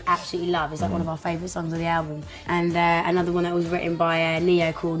ballad that we absolutely love. It's like one of our favourite songs of the album. And another one that was written by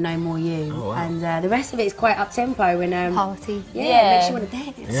Neo called No More You. Oh, wow. And the rest of it is quite up-tempo and... Party. Yeah, makes you want to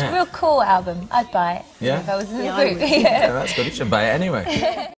dance. It's a real cool album. I'd buy it. Yeah? If I was in the Yeah, I group. would. Yeah, that's good. You should buy it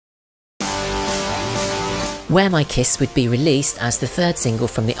anyway. Where My Kiss would be released as the third single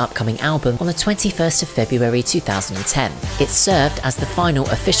from the upcoming album on the 21st of February 2010. It served as the final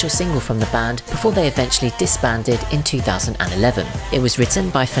official single from the band before they eventually disbanded in 2011. It was written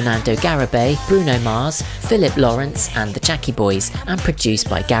by Fernando Garibay, Bruno Mars, Philip Lawrence and the Jackie Boys and produced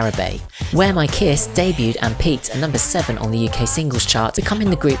by Garibay. Where My Kiss debuted and peaked at number 7 on the UK singles chart, becoming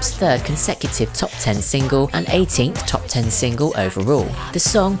the group's third consecutive top 10 single and 18th top 10 single overall. The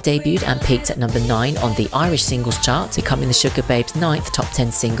song debuted and peaked at number 9 on the Irish singles chart, becoming the Sugababes' 9th top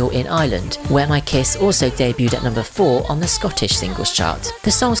 10 single in Ireland. Where My Kiss also debuted at number 4 on the Scottish singles chart.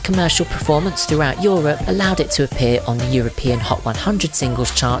 The song's commercial performance throughout Europe allowed it to appear on the European Hot 100 singles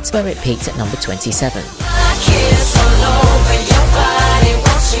chart, where it peaked at number 27.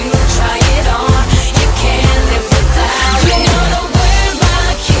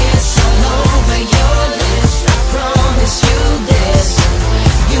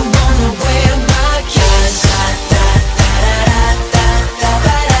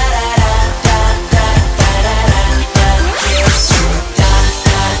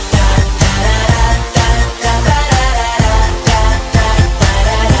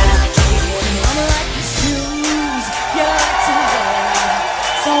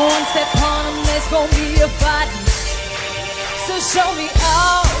 Show me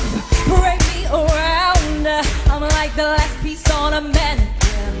off, break me around. I'm like the last piece on a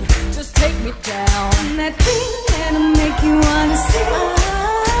mannequin. Just take me down. That thing that'll make you wanna sing,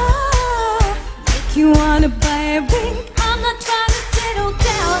 make you wanna buy a ring. I'm not trying to settle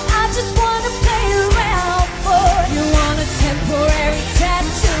down, I just wanna play around. Boy, you want a temporary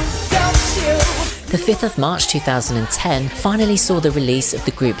tattoo, don't you? The 5th of March 2010 finally saw the release of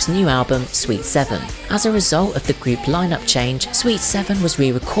the group's new album, Sweet 7. As a result of the group lineup change, Sweet 7 was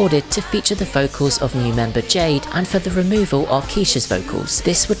re-recorded to feature the vocals of new member Jade and for the removal of Keisha's vocals.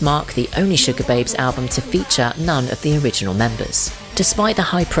 This would mark the only Sugababes album to feature none of the original members. Despite the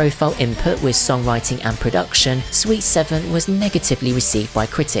high-profile input with songwriting and production, Sweet 7 was negatively received by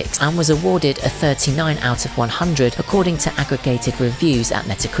critics and was awarded a 39 out of 100 according to aggregated reviews at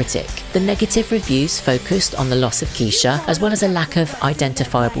Metacritic. The negative reviews focused on the loss of Keisha, as well as a lack of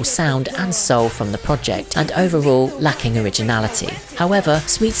identifiable sound and soul from the project, and overall lacking originality. However,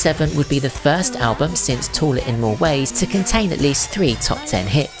 Sweet 7 would be the first album since Taller in More Ways to contain at least 3 top 10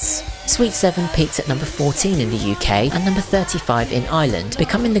 hits. Sweet 7 peaked at number 14 in the UK and number 35 in Ireland,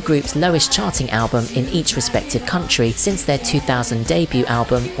 becoming the group's lowest charting album in each respective country since their 2000 debut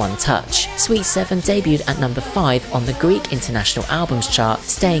album One Touch. Sweet 7 debuted at number 5 on the Greek International Albums Chart,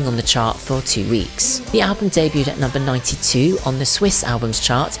 staying on the chart for 2 weeks. The album debuted at number 92 on the Swiss Albums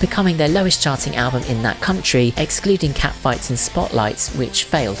Chart, becoming their lowest charting album in that country, excluding Catfights and Spotlights, which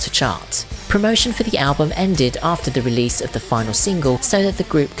failed to chart. Promotion for the album ended after the release of the final single so that the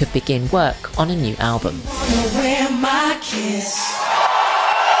group could begin work on a new album.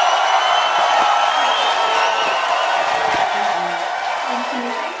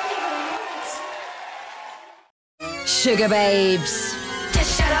 Sugababes.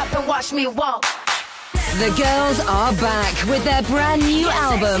 Just shut up and watch me walk. The girls are back with their brand new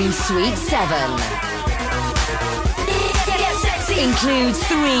album, Sweet 7. Includes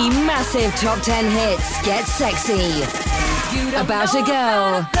 3 massive top 10 hits, Get Sexy, About a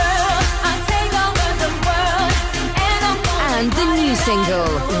Girl, and the new single,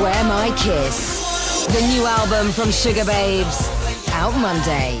 Wear My Kiss. The new album from Sugababes, out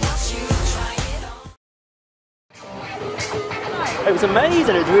Monday. It was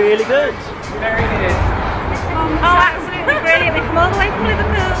amazing, it was really good. Very good. Oh, absolutely brilliant. We come all the way from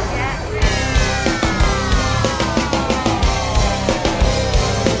Liverpool. Yeah.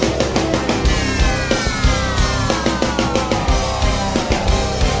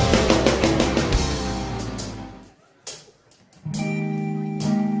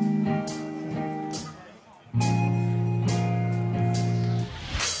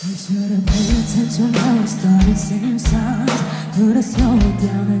 Should've paid attention when we started singing songs. Could've slowed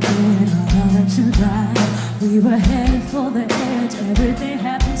down and did all that you drive. We were headed for the edge. Everything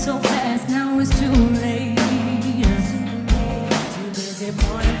happened so fast. Now it's too late. Too busy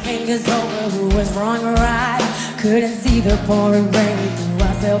pointing fingers over who was wrong or right. Couldn't see the pouring rain through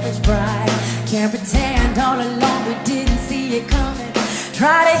our selfish pride. Can't pretend all along we didn't see it coming.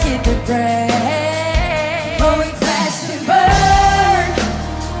 Try to hit the brake, but we crashed and burned.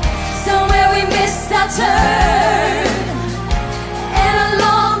 Somewhere we missed our turn, and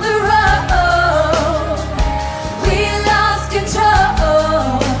along the road we lost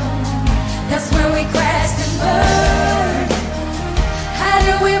control. That's when we crashed and burned. How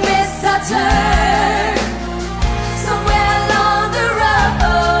did we miss our turn? Somewhere along the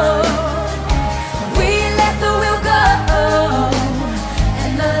road we let the wheel go,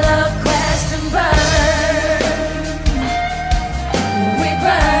 and the love crashed and burned. We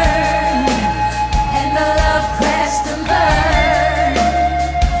burned.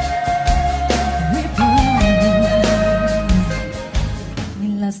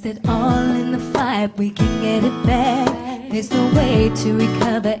 It all in the fight, we can get it back. There's no way to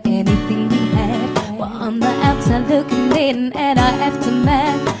recover anything we had. We're on the outside looking in at our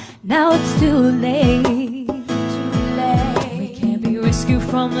aftermath. Now it's too late. We can't be rescued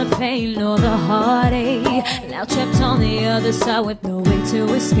from the pain or the heartache. Now trapped on the other side with no way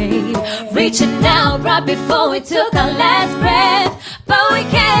to escape. Reaching out right before we took our last breath, but we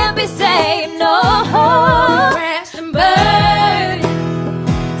can't be saved, no. Crashed and burned.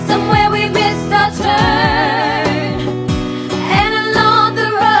 Somewhere we missed our turn, and along the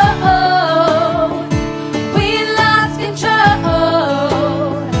road we lost control.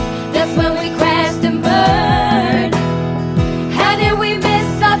 That's when we crashed and burned. How did we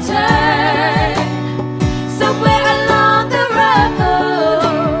miss our turn? Somewhere along the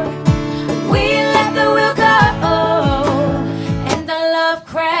road we let the wheel go, and the love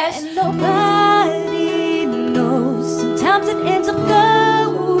crashed. And nobody knows. Sometimes it ends up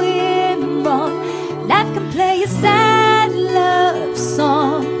going wrong. Life can play a sad love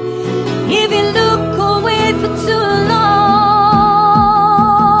song if you look away for too long.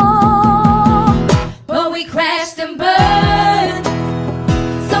 But we crashed and burned.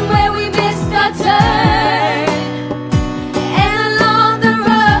 Somewhere we missed our turn, and along the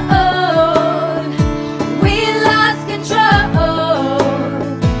road we lost control.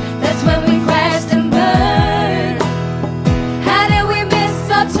 That's when we crashed and burned. How did we miss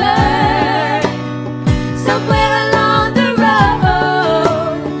our turn? Somewhere along the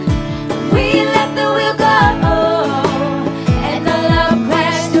road we let the wheel go, and the love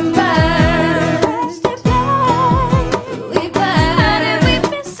crashed and burned. We burned. How did we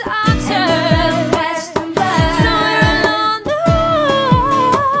miss our turn? Crashed and burned. Somewhere along the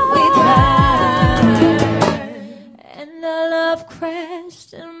road we burned, and the love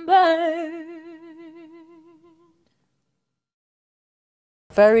crashed and burned.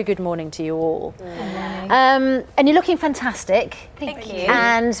 Very good morning to you all. And you're looking fantastic. Thank you.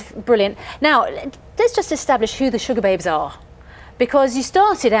 And brilliant. Now, let's just establish who the Sugababes are. because you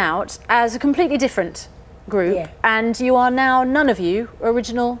started out as a completely different group, and you are now, none of you,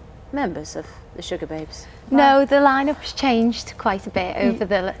 original members of the Sugababes. No, the lineup's changed quite a bit over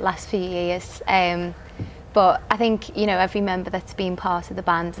the last few years. But I think, you know, every member that's been part of the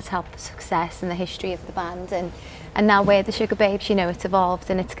band has helped the success and the history of the band. And now we're the Sugababes, you know, it's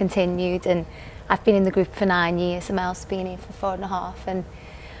evolved and it's continued. And I've been in the group for 9 years, Amel's been here for 4.5.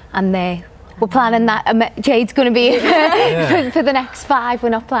 And we're planning that Jade's going to be here for the next 5. We're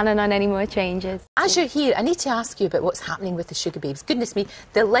not planning on any more changes. As you're here, I need to ask you about what's happening with the Sugababes. Goodness me,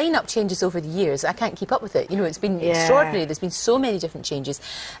 the lineup changes over the years. I can't keep up with it. You know, it's been extraordinary. There's been so many different changes.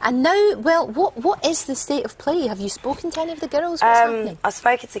 And now, well, what is the state of play? Have you spoken to any of the girls? What's happening? I've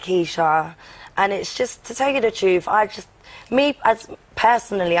spoken to Keisha, and it's just, to tell you the truth,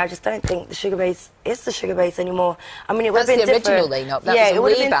 personally, I just don't think the Sugababes is the Sugababes anymore. I mean, it would have been different. That's the original lineup. That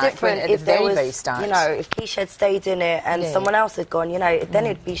was way back when, at the very start. You know, if Keisha had stayed in it and someone else had gone, you know, then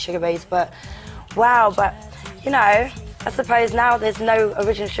it'd be Sugababes. But wow, but you know, I suppose now there's no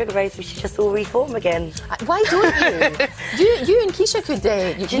original Sugababes. We should just all reform again. Why don't you? you and Keisha could.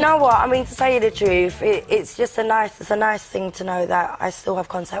 Do you know what? I mean, to tell you the truth, it's just a nice thing to know that I still have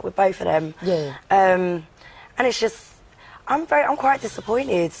contact with both of them. Yeah. And it's just. I'm quite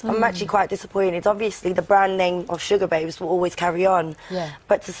disappointed. I'm actually quite disappointed. Obviously, the brand name of Sugababes will always carry on. Yeah.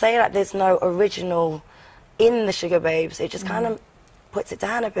 But to say that there's no original in the Sugababes, it just kind of puts it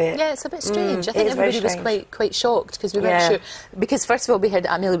down a bit. Yeah, it's a bit strange. I think everybody was quite shocked because we weren't sure. Because first of all, we heard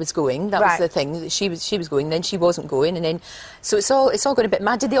Amelia was going. That was the thing. She was going. Then she wasn't going, and then so it's all going a bit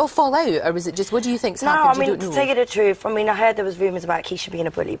mad. Did they all fall out, or was it just? What do you think's happened? No, I mean, to tell you the truth, I mean, I heard there was rumours about Keisha being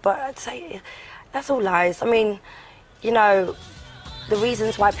a bully, but I'd say that's all lies. I mean. You know, the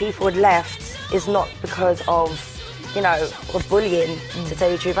reasons why people had left is not because of, you know, of bullying, to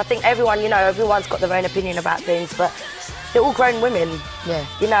tell you the truth. I think everyone, you know, everyone's got their own opinion about things, but they're all grown women. Yeah.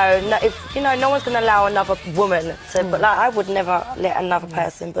 You know, no one's going to allow another woman to, but like, I would never let another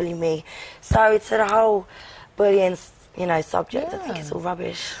person bully me. So to the whole bullying, you know, subject, I think it's all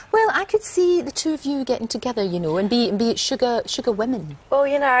rubbish. Well, I could see the two of you getting together, you know, and be sugar women. Well,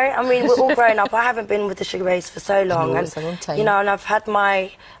 you know, I mean, we're all grown up. I haven't been with the Sugababes for so long, it's a long time. You know, and I've had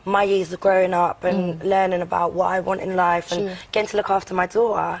my years of growing up and learning about what I want in life and getting to look after my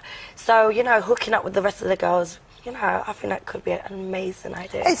daughter. So, you know, hooking up with the rest of the girls, you know, I think that could be an amazing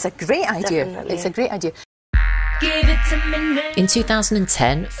idea. It's a great idea. Definitely. It's a great idea. In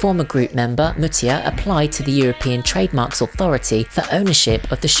 2010, former group member Mutia applied to the European Trademarks Authority for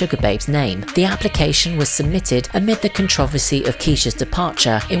ownership of the Sugababes name. The application was submitted amid the controversy of Keisha's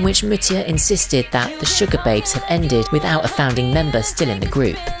departure, in which Mutia insisted that the Sugababes had ended without a founding member still in the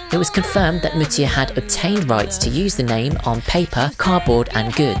group. It was confirmed that Mutia had obtained rights to use the name on paper, cardboard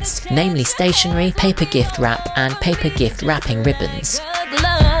and goods, namely stationery, paper gift wrap and paper gift wrapping ribbons.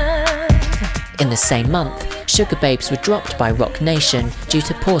 In the same month, Sugababes were dropped by Rock Nation due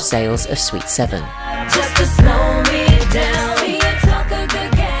to poor sales of Sweet 7.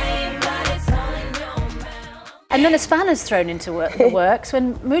 And then a spanner's thrown into the works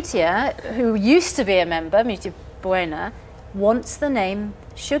when Mutia, who used to be a member, Mutia Buena, wants the name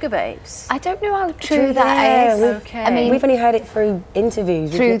Sugababes. I don't know how true that is. Okay. I mean, we've only heard it through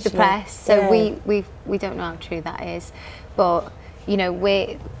interviews. Through the press, so we don't know how true that is. But, you know,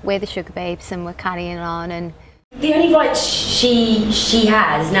 we're the Sugababes and we're carrying on. And the only rights she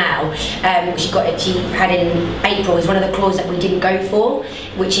has now, she had in April, is one of the clauses that we didn't go for,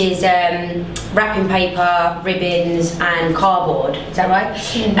 which is wrapping paper, ribbons, and cardboard. Is that right?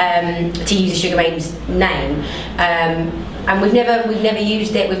 To use the Sugababes name, and we've never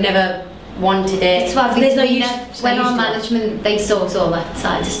used it. We've never wanted it. There's no use. When our management, they sort all that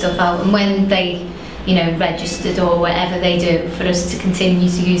side of stuff out, and when they, you know, registered or whatever they do for us to continue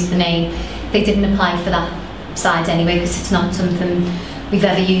to use the name, they didn't apply for that side anyway, because it's not something we've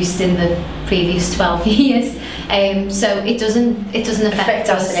ever used in the previous 12 years. So it doesn't affect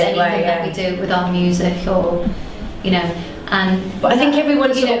us anything that we do with our music, or, you know. But I think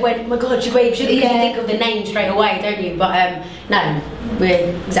everyone sort of went, "My God, Sugababes," because you think of the name straight away, don't you? But no,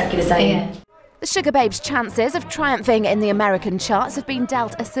 we're exactly the same. Yeah. The Sugababes' chances of triumphing in the American charts have been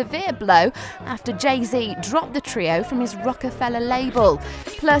dealt a severe blow after Jay-Z dropped the trio from his Rockefeller label.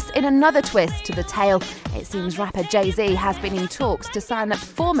 Plus, in another twist to the tale, it seems rapper Jay-Z has been in talks to sign up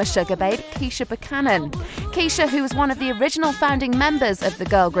former Sugababe Keisha Buchanan. Keisha, who was one of the original founding members of the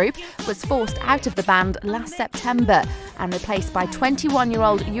girl group, was forced out of the band last September and replaced by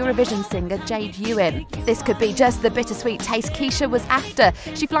 21-year-old Eurovision singer Jade Ewan. This could be just the bittersweet taste Keisha was after.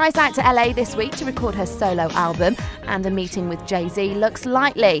 She flies out to LA this week to record her solo album, and a meeting with Jay-Z looks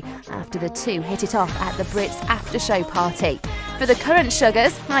likely after the two hit it off at the Brits after show party. For the current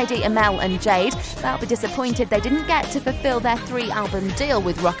Sugars, Heidi, Amel and Jade, they'll be disappointed they didn't get to fulfil their 3-album deal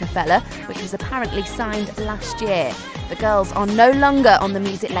with Rockefeller, which was apparently signed last year. The girls are no longer on the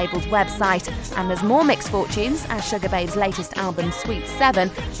music label's website, and there's more mixed fortunes as Sugababes' latest album, Sweet 7,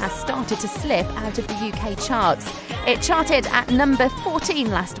 has started to slip out of the UK charts. It charted at number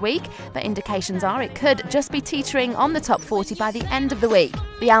 14 last week, but indications are it could just be teetering on the top 40 by the end of the week.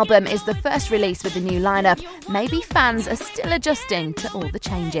 The album is the first release with the new lineup. Maybe fans are still adjusting to all the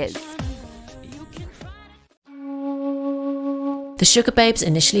changes. The Sugababes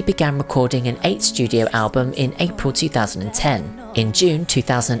initially began recording an 8th studio album in April 2010. In June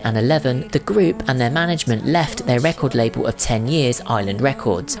 2011, the group and their management left their record label of 10 years, Island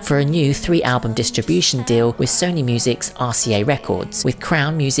Records, for a new 3-album distribution deal with Sony Music's RCA Records, with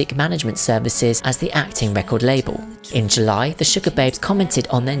Crown Music Management Services as the acting record label. In July, the Sugababes commented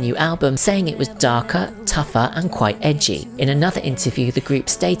on their new album, saying it was darker, tougher and quite edgy. In another interview, the group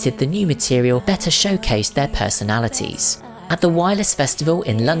stated the new material better showcased their personalities. At the Wireless Festival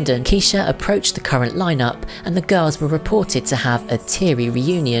in London, Keisha approached the current lineup and the girls were reported to have a teary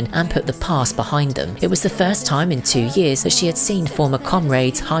reunion and put the past behind them. It was the first time in 2 years that she had seen former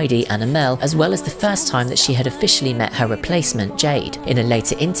comrades Heidi and Amel, as well as the first time that she had officially met her replacement Jade. In a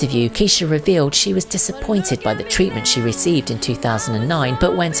later interview, Keisha revealed she was disappointed by the treatment she received in 2009,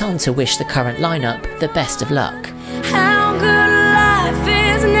 but went on to wish the current lineup the best of luck. How good life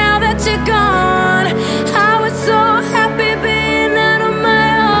is now that you're gone. I was so happy being out on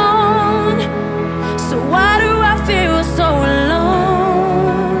my own. So why do I feel so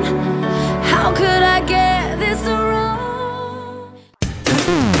alone? How could I get this wrong?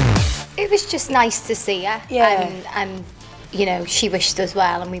 It was just nice to see her. And you know, she wished us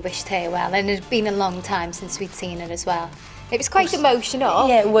well and we wished her well. And it had been a long time since we'd seen her as well. It was quite emotional.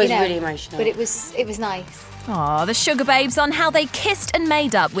 Yeah, it was really emotional. But it was nice. Aw, the Sugababes on how they kissed and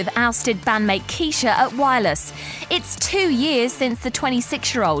made up with ousted bandmate Keisha at Wireless. It's 2 years since the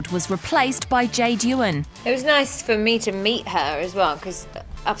 26-year-old was replaced by Jade Ewan. It was nice for me to meet her as well, because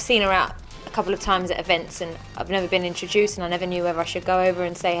I've seen her out a couple of times at events and I've never been introduced and I never knew whether I should go over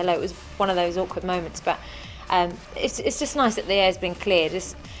and say hello. It was one of those awkward moments, but it's just nice that the air's been cleared.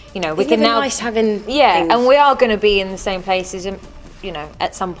 It's, you know, we can now nice having things. and we are going to be in the same places, you know,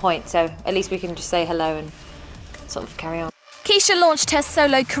 at some point. So at least we can just say hello and sort of carry on. Keisha launched her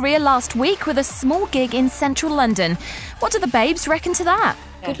solo career last week with a small gig in central London. What do the babes reckon to that?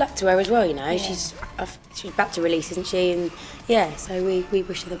 Good luck to her as well, you know. She's about to release, isn't she? And yeah, so we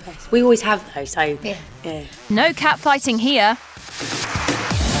wish her the best. We always have though, so yeah. No catfighting here.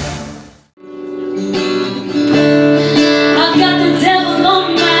 I've got the devil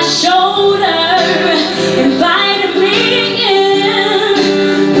on my shoulder, inviting me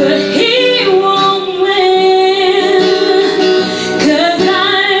in, but he won't win, 'cause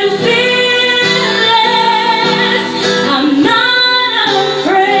I'm fearless. I'm not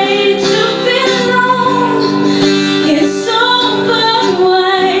afraid to be alone. It's over,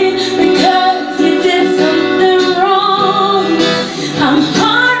 why? Because you did something wrong. I'm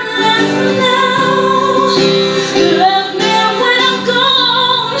heartless now. Love me when I'm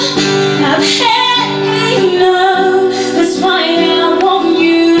gone. I've had enough. That's why I want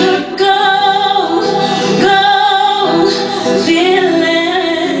you to go,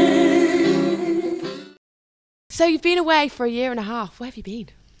 feeling. So you've been away for 1.5 years. Where have you been?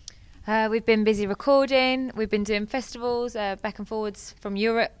 We've been busy recording, we've been doing festivals back and forwards from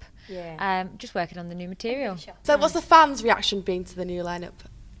Europe, just working on the new material. So what's the fans' reaction been to the new lineup?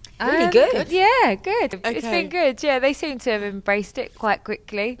 Really good. Yeah, good. Okay. It's been good. Yeah, they seem to have embraced it quite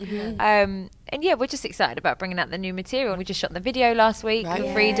quickly. And yeah, we're just excited about bringing out the new material. We just shot the video last week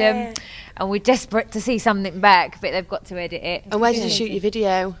for Freedom, and we're desperate to see something back, but they've got to edit it. And where did you shoot your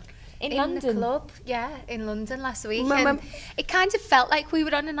video? In London. the club, in London last week. And it kind of felt like we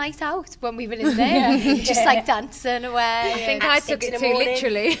were on a night out when we were in there, just like dancing away. I think I took it too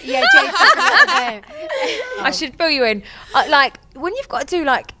literally. Yeah, Jade took it. I should fill you in. Like, when you've got to do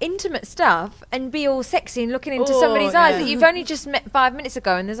like intimate stuff and be all sexy and looking into somebody's eyes that you've only just met 5 minutes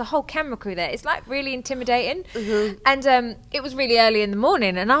ago, and there's a whole camera crew there, it's like really intimidating. And it was really early in the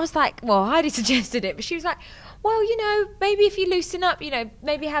morning, and I was like, well, Heidi suggested it, but she was like, well, you know, maybe if you loosen up, you know,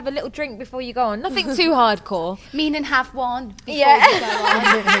 maybe have a little drink before you go on. Nothing too hardcore. Meaning have one before you go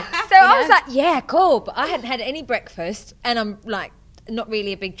on. So I was like, yeah, cool. But I hadn't had any breakfast, and I'm like not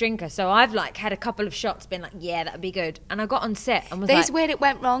really a big drinker. So I've like had a couple of shots, been like, yeah, that'd be good. And I got on set and was There's where it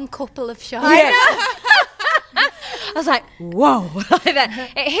went wrong, couple of shots. I was like, whoa, like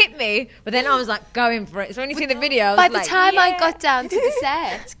that. It hit me, but then I was like going for it. So when you see the video, I was By like, the time yeah. I got down to the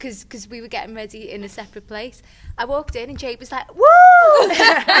set, because we were getting ready in a separate place, I walked in and Jake was like, woo!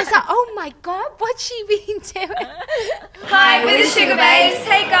 I was like, oh my God, what's she been doing? Hi, we're the Sugababes.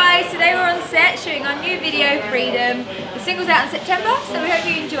 Hey guys, today we're on set shooting our new video, Freedom. The single's out in September, so we hope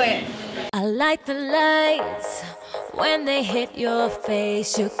you enjoy it. I like the lights when they hit your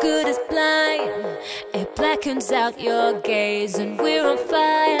face. You're good as blind. It blackens out your gaze and we're on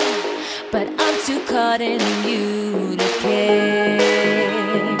fire. But I'm too caught in you to care.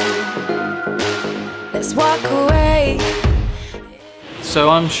 Let's walk away. So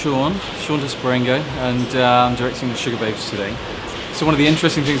I'm Sean Desperengo, and I'm directing the Sugababes today. So one of the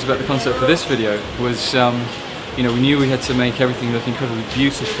interesting things about the concept for this video was you know, we knew we had to make everything look incredibly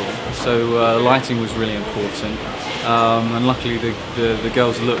beautiful, so lighting was really important, and luckily the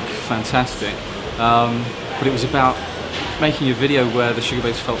girls look fantastic, but it was about making a video where the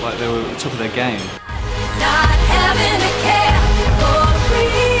Sugababes felt like they were at the top of their game. Not having a care for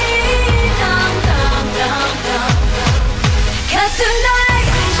freedom, dum, dum, dum. 'Cause tonight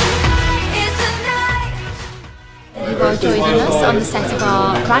is the night. You are joining us on the set of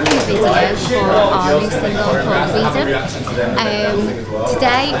our brand new video for our new single called Freedom.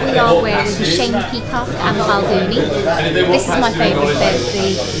 Today we are wearing Shane Peacock and Falguni. This is my favourite bit,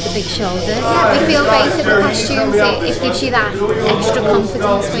 the big shoulders. We feel great in the costumes, it gives you that extra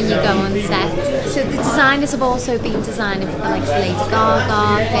confidence when you go on set. So the designers have also been designing for the likes of Lady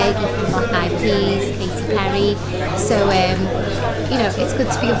Gaga, Fergie from Black Eyed Peas, Katy Perry. So you know, it's good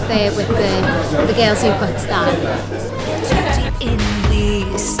to be up there with the girls who've got style. In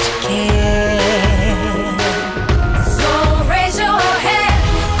least care. So raise your head,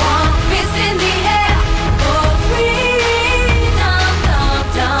 one fist in the air for freedom, dum,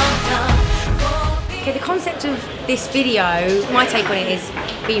 dum, dum. Okay, the concept of this video, my take on it is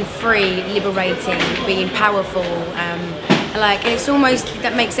being free, liberating, being powerful, and it's almost,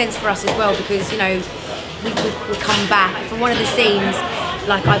 that makes sense for us as well, because, you know, we come back from one of the scenes.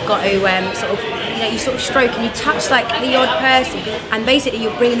 Like I've got to sort of, you know, you sort of stroke and you touch like the odd person, and basically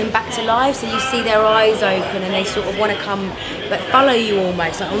you're bringing them back to life. So you see their eyes open and they sort of want to come, but follow you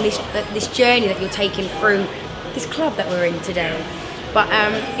almost, like on this journey that you're taking through this club that we're in today. But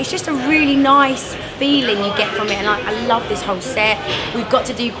it's just a really nice feeling you get from it, and I love this whole set. We've got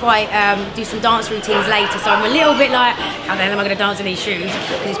to do do some dance routines later, so I'm a little bit like, how the hell am I going to dance in these shoes?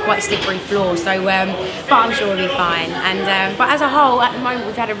 Because it's quite slippery floor. So, but I'm sure we'll be fine. And but as a whole, at the moment,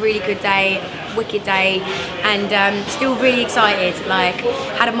 we've had a really good day, wicked day, and still really excited. Like,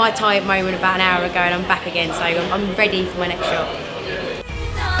 had a My Time moment about an hour ago, and I'm back again. So I'm ready for my next shot.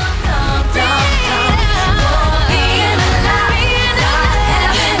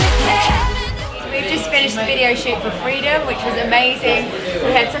 Finished the video shoot for Freedom, which was amazing. We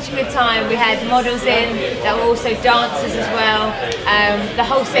had such a good time. We had models in that were also dancers as well. The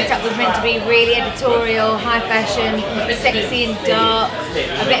whole setup was meant to be really editorial, high fashion, sexy and dark,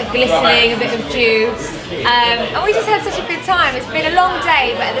 a bit of glistening, a bit of dew. And we just had such a good time. It's been a long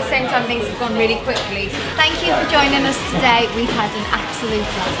day, but at the same time things have gone really quickly. Thank you for joining us today. We've had an absolute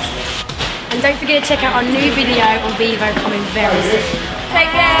blast. And don't forget to check out our new video on Vivo coming very soon.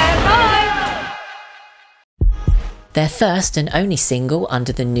 Take care, bye! Their first and only single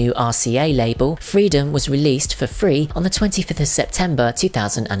under the new RCA label, Freedom, was released for free on the 25th of September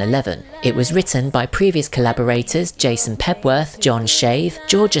 2011. It was written by previous collaborators Jason Pebworth, John Shave,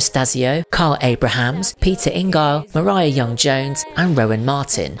 George Astasio, Carl Abrahams, Peter Ingile, Mariah Young-Jones and Rowan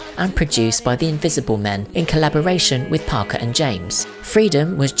Martin, and produced by The Invisible Men in collaboration with Parker and James.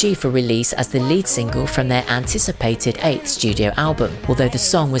 Freedom was due for release as the lead single from their anticipated 8th studio album, although the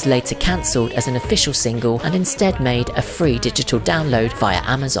song was later cancelled as an official single and instead made a free digital download via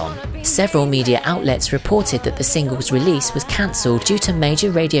Amazon. Several media outlets reported that the single's release was cancelled due to major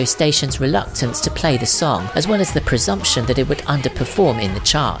radio stations' reluctance to play the song, as well as the presumption that it would underperform in the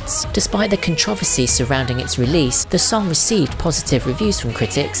charts. Despite the controversy surrounding its release, the song received positive reviews from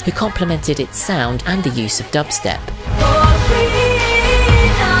critics who complimented its sound and the use of dubstep.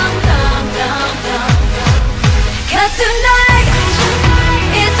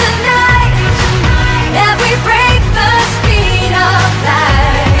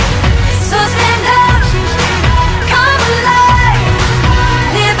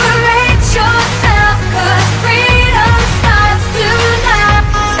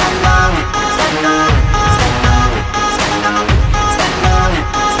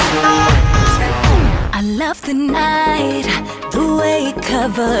 The night, the way it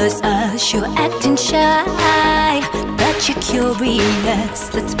covers us, you're acting shy, but you're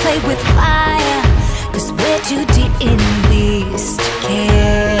curious. Let's play with fire, 'cause we're too deep in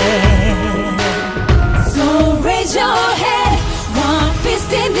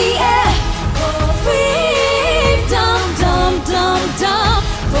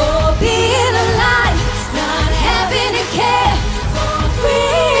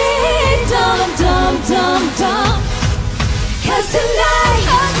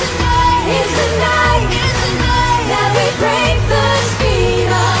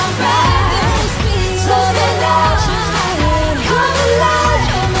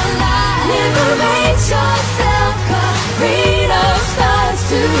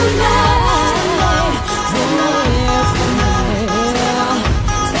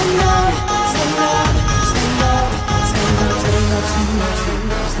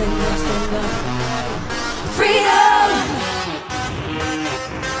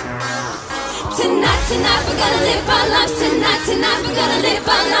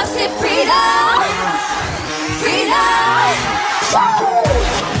I said freedom, freedom,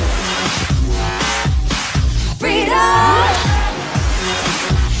 freedom.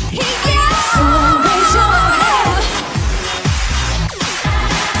 Yeah. So raise your hand.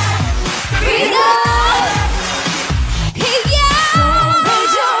 Freedom. Yeah. So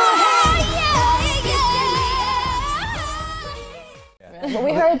raise your hand. Well,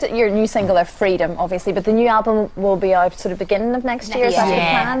 we heard your new single of Freedom, obviously, but the new album will be out sort of beginning of next year. Is that the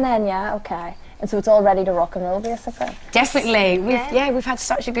plan then? Yeah, okay. And so it's all ready to rock and roll, basically. Definitely. We've had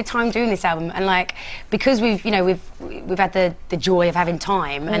such a good time doing this album, and like because we've had the joy of having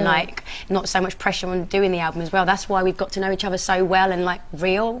time and like not so much pressure on doing the album as well. That's why we've got to know each other so well and like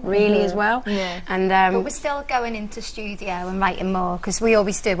really as well. Yeah. And but we're still going into studio and writing more because we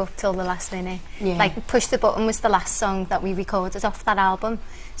always do up till the last minute. Yeah. Like Push the Button was the last song that we recorded off that album.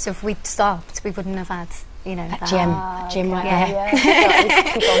 So if we'd stopped, we wouldn't have had. You know, that gem right there.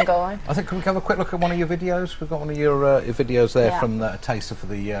 Yeah. Keep on going. I think, can we have a quick look at one of your videos? We've got one of your videos there from a taster for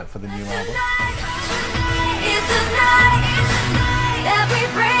the new album. It's the night that we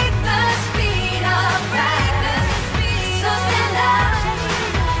break the speed of so stand up,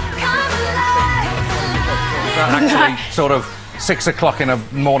 come alive. Was that actually sort of 6 o'clock in the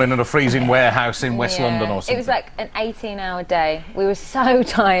morning in a freezing warehouse in West London or something? It was like an 18-hour day. We were so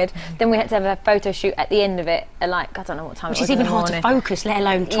tired. Then we had to have a photo shoot at the end of it at like, I don't know what time it was. Which is even hard to focus, let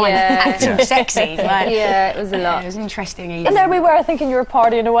alone trying to act all sexy. Like, yeah, it was a lot. It was interesting. And there we were thinking you were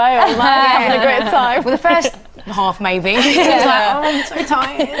partying away all night, having a great time. Well, the first half maybe. It was like, oh, I'm so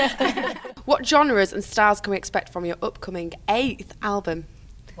tired. What genres and styles can we expect from your upcoming 8th album?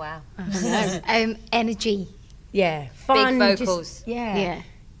 Wow. Energy. Yeah, fun, big vocals. Yeah,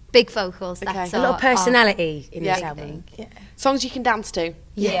 big vocals. That's a lot of personality in this album. Yeah. Songs you can dance to.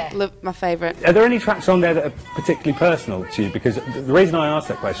 Yeah, love my favourite. Are there any tracks on there that are particularly personal to you? Because the reason I asked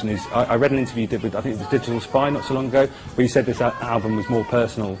that question is I read an interview you did with, I think it was Digital Spy not so long ago, where you said this album was more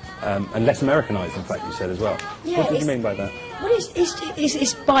personal and less Americanised, in fact, you said as well. Yeah, what did you mean by that? Well,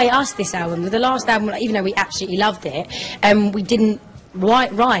 it's by us, this album. The last album, like, even though we absolutely loved it, we didn't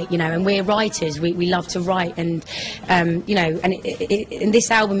write, you know, and we're writers. We love to write, and you know, and in this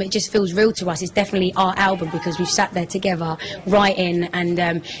album, it just feels real to us. It's definitely our album because we've sat there together writing,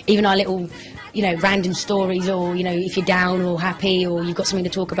 and even our little, you know, random stories, or you know, if you're down or happy, or you've got something to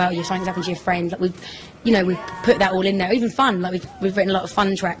talk about, or something's happened to your friend. Like we've put that all in there. Even fun, like we've written a lot of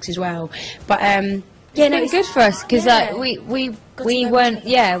fun tracks as well. But yeah, no, it's good for us because like we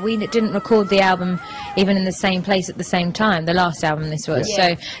didn't record the album even in the same place at the same time. The last album this was,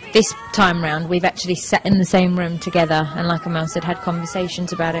 so this time round we've actually sat in the same room together and, like Amel said, had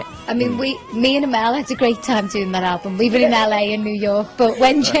conversations about it. I mean, me and Amel had a great time doing that album. We've been in LA and New York, but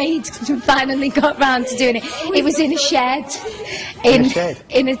when Jade finally got round to doing it, it was in a shed,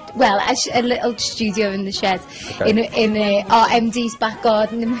 a little studio in the shed, in our MD's back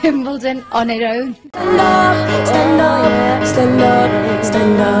garden in Wimbledon on her own. Stand up, stand up, stand up,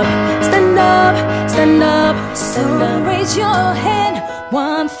 stand up, stand up, stand up. So raise your hand,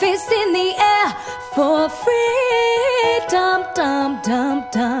 one fist in the air for freedom, dum dum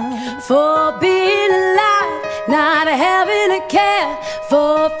dum. For being alive, not having a care.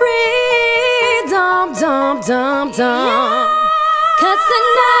 For freedom, dum dum dum. 'Cause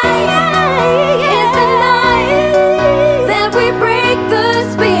tonight is the night that we break the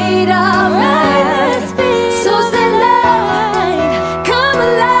speed of light. So stand alive, come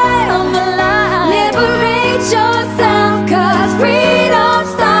alive, liberate yourself, 'cause freedom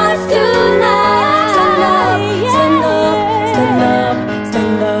starts tonight. Stand up, stand up, stand up,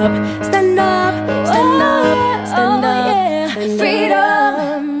 stand up, stand up, stand up, stand up, stand up.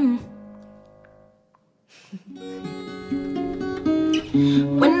 Freedom.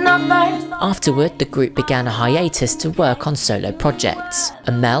 Afterward, the group began a hiatus to work on solo projects.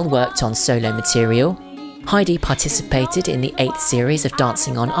 Amel worked on solo material, Heidi participated in the 8th series of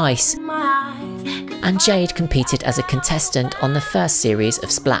Dancing on Ice, and Jade competed as a contestant on the first series of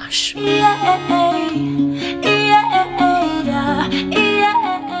Splash.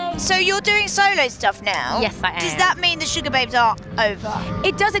 So you're doing solo stuff now? Yes, I am. Does that mean the Sugababes are over?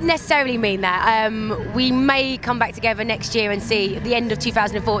 It doesn't necessarily mean that. We may come back together next year and see at the end of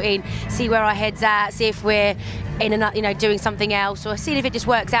 2014, see where our head's at, see if we're in doing something else, or see if it just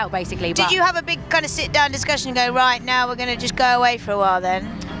works out basically. Did you have a big kind of sit-down discussion and go, right, now we're going to just go away for a while then?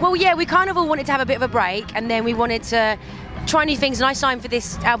 Well, yeah, we kind of all wanted to have a bit of a break, and then we wanted to try new things, and I signed for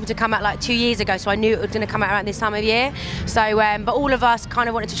this album to come out like 2 years ago, so I knew it was going to come out around this time of year. So, but all of us kind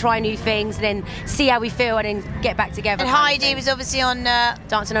of wanted to try new things and then see how we feel and then get back together. And Heidi was obviously on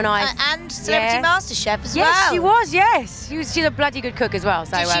Dancing on Ice and Celebrity MasterChef as yes, well. Yes, she was. Yes, she's a bloody good cook as well.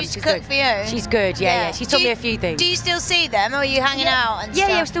 So she's cook good for you. She's good. Yeah. She's taught me a few things. Do you still see them, or are you hanging out and stuff?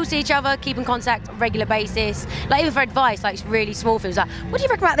 Yeah, we still see each other, keep in contact on a regular basis. Like even for advice, like really small things. Like, what do you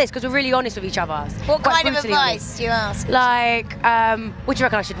reckon about this? Because we're really honest with each other. What kind of advice do you ask? Like, what do you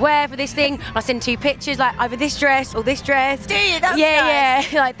reckon I should wear for this thing? I send 2 pictures, like either this dress or this dress. Do you? That's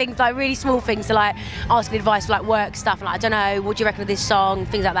nice. Like things like really small things, so like asking advice for like work stuff. And, like, I don't know, what do you reckon of this song?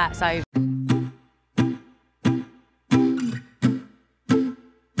 Things like that. So.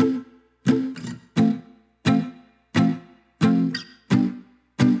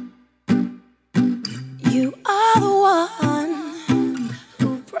 You are the one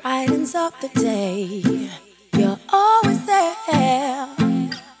who brightens up the day. You're always there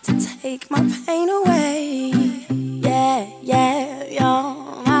to take my pain away. Yeah, yeah,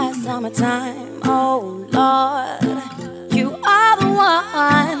 you're my summertime. Oh Lord, you are the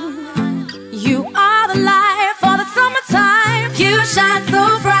one. You are the light for the summertime. You shine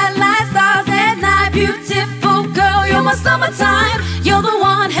so bright like stars at night. Beautiful girl, you're my summertime. You're the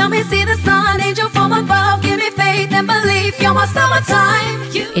one, help me see the sun. Angel from above, give me faith and belief. You're my summertime.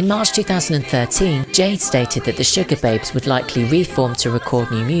 In March 2013, Jade stated that the Sugababes would likely reform to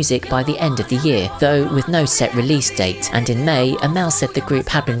record new music by the end of the year, though with no set release date, and in May, Amel said the group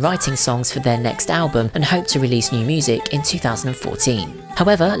had been writing songs for their next album and hoped to release new music in 2014.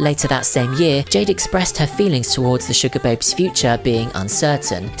 However, later that same year, Jade expressed her feelings towards the Sugababes' future being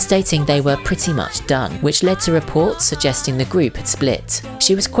uncertain, stating they were pretty much done, which led to reports suggesting the group had split.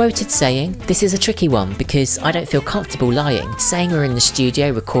 She was quoted saying, "This is a tricky one because I don't feel comfortable lying, saying we're in the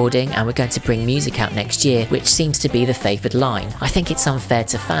studio recording and we're going to bring music out next year, which seems to be the favoured line. I think it's unfair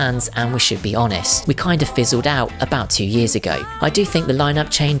to fans and we should be honest. We kind of fizzled out about 2 years ago. I do think the lineup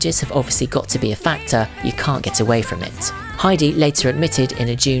changes have obviously got to be a factor, you can't get away from it." Heidi later admitted in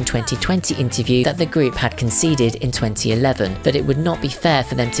a June 2020 interview that the group had conceded in 2011 that it would not be fair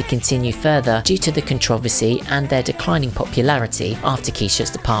for them to continue further due to the controversy and their declining popularity after Keisha's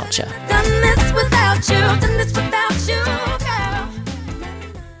departure. Done this without you, done this without you,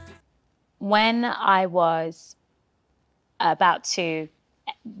 girl. When I was about to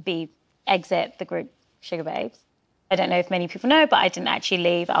exit the group Sugababes, I don't know if many people know, but I didn't actually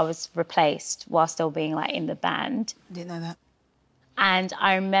leave. I was replaced while still being like in the band. Didn't know that. And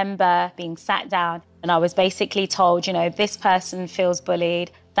I remember being sat down and I was basically told, you know, this person feels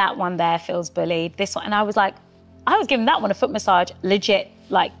bullied, that one there feels bullied, this one. And I was like, I was giving that one a foot massage legit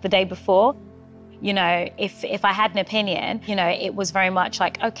like the day before. You know, if I had an opinion, you know, it was very much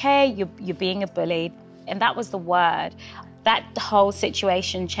like, okay, you're being a bully. And that was the word. That whole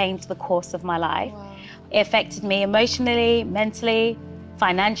situation changed the course of my life. Wow. It affected me emotionally, mentally,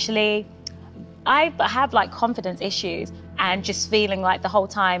 financially. I have like confidence issues and just feeling like the whole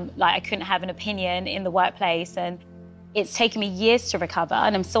time like I couldn't have an opinion in the workplace, and it's taken me years to recover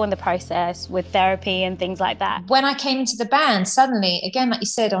and I'm still in the process with therapy and things like that. When I came into the band, suddenly, again, like you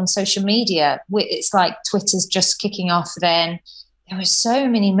said, on social media, it's like Twitter's just kicking off then. There were so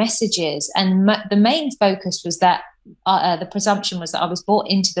many messages, and the main focus was that the presumption was that I was brought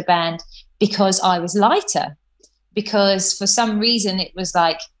into the band because I was lighter, because for some reason it was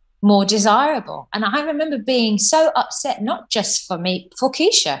like more desirable. And I remember being so upset, not just for me, for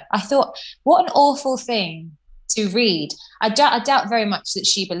Keisha. I thought, what an awful thing to read. I doubt very much that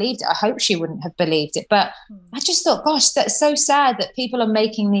she believed it. I hope she wouldn't have believed it. But I just thought, gosh, that's so sad that people are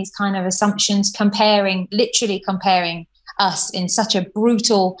making these kind of assumptions, literally comparing us in such a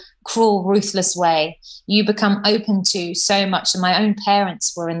brutal, cruel, ruthless way. You become open to so much. And my own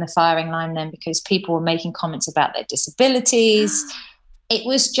parents were in the firing line then because people were making comments about their disabilities. It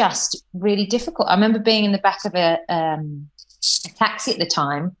was just really difficult. I remember being in the back of a taxi at the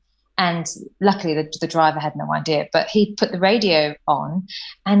time, and luckily the driver had no idea, but he put the radio on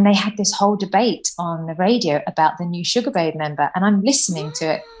and they had this whole debate on the radio about the new Sugababe member, and I'm listening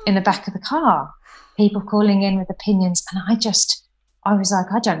to it in the back of the car, people calling in with opinions, and I was like,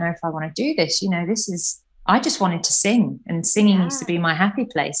 I don't know if I want to do this. You know, I just wanted to sing, and singing used to be my happy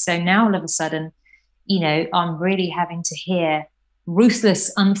place. So now all of a sudden, you know, I'm really having to hear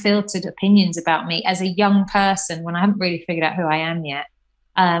ruthless, unfiltered opinions about me as a young person when I haven't really figured out who I am yet,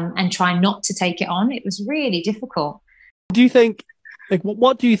 and try not to take it on. It was really difficult. Do you think, like,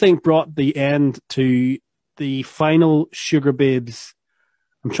 what do you think brought the end to the final Sugababes?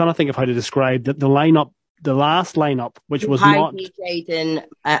 I'm trying to think of how to describe the lineup the last lineup, which was Heidi, Jaden,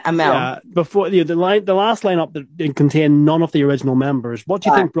 Amel. Yeah, before the last lineup that contained none of the original members. What do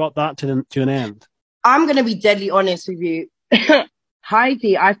you think brought that to an end? I'm going to be deadly honest with you.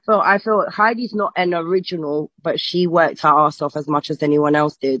 Heidi, I feel Heidi's not an original, but she worked her ass off as much as anyone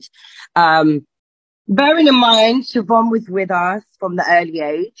else did. Bearing in mind, Siobhan was with us from the early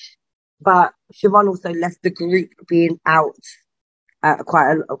age, but Siobhan also left the group being out at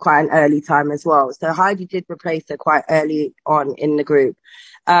quite an early time as well. So Heidi did replace her quite early on in the group.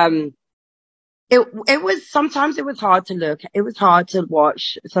 It was sometimes it was hard to look. It was hard to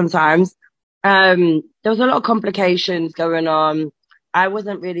watch sometimes. There was a lot of complications going on. I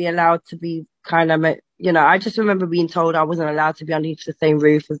wasn't really allowed to be I just remember being told I wasn't allowed to be underneath the same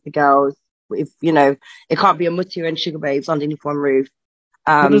roof as the girls. If, it can't be a Mutia and Sugababes underneath one roof.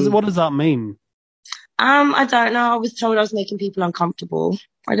 What does that mean? I don't know. I was told I was making people uncomfortable.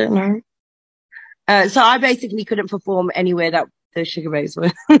 I don't know. So I basically couldn't perform anywhere that the Sugababes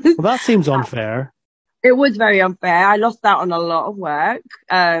were. Well, that seems unfair. It was very unfair. I lost out on a lot of work,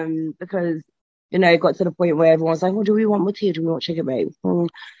 because, it got to the point where everyone's like, well, do we want Mutia? Do we want Sugababes?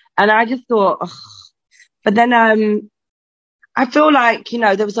 And I just thought, ugh. But then, I feel like,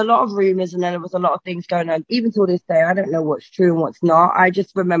 there was a lot of rumours and then there was a lot of things going on. Even till this day, I don't know what's true and what's not. I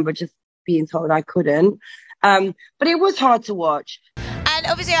just remember just being told I couldn't. But it was hard to watch. And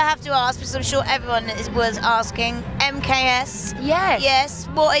obviously I have to ask, because I'm sure everyone was asking, MKS. Yes.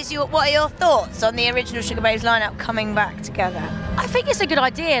 What are your thoughts on the original Sugababes lineup coming back together? I think it's a good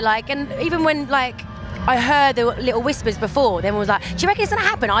idea, and even when, I heard the little whispers before, then was like, do you reckon it's going to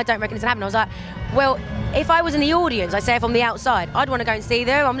happen? I don't reckon it's going to happen. I was like, well, if I was in the audience, I'd say if I'm the outside, I'd want to go and see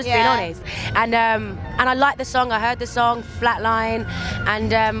them. I'm just being honest. And I like the song. I heard the song, Flatline,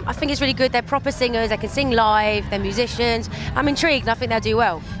 and I think it's really good. They're proper singers. They can sing live. They're musicians. I'm intrigued, and I think they'll do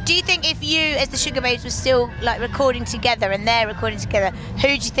well. Do you think if you, as the Sugababes, were still recording together and they're recording together, who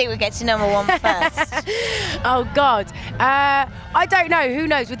do you think would get to #1 first? Oh God, I don't know. Who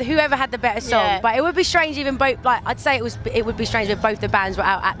knows? With whoever had the better song, but it would be strange even both. I'd say it would be strange if both the bands were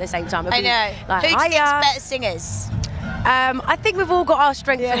out at the same time. I know. Who do you think's better singers? I think we've all got our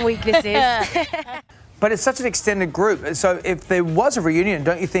strengths and weaknesses. But it's such an extended group. So if there was a reunion,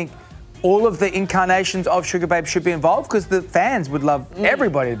 don't you think all of the incarnations of Sugababes should be involved? Because the fans would love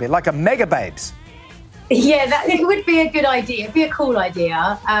everybody to be like a Mega Babes. Yeah, it would be a good idea. It'd be a cool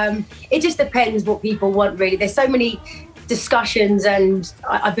idea. It just depends what people want, really. There's so many discussions, and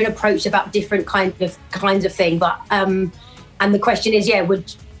I've been approached about different kinds of thing. But and the question is,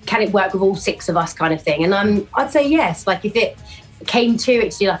 can it work with all 6 of us, kind of thing? And I'd say yes. If it came to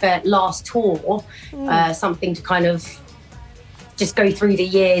it, to do a last tour, something to kind of just go through the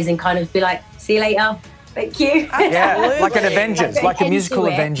years and kind of be like, see you later, thank you. Yeah, like an Avengers, like a musical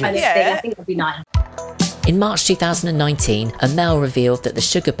Avengers. Kind of thing. I think that'd be nice. In March 2019, Amel revealed that the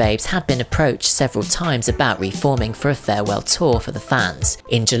Sugababes had been approached several times about reforming for a farewell tour for the fans.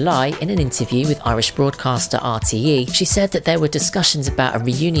 In July, in an interview with Irish broadcaster RTE, she said that there were discussions about a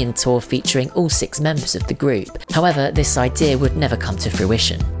reunion tour featuring all 6 members of the group. However, this idea would never come to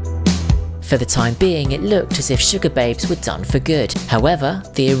fruition. For the time being, it looked as if Sugababes were done for good. However,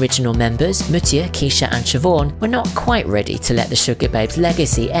 the original members, Mutia, Keisha and Siobhan, were not quite ready to let the Sugababes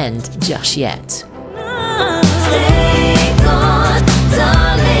legacy end just yet. Take on,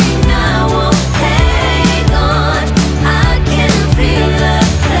 darling, I won't hang on. I can feel the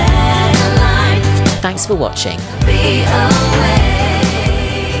flag line. Thanks for watching. Be away.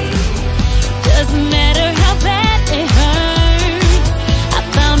 Doesn't matter how bad it hurts. I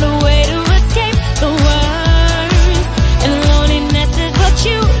found a way to escape the worst. And loneliness is what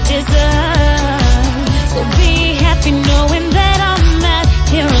you deserve. So be happy knowing that I'm not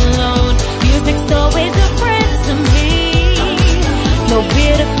here alone. Music's always a friend to me. No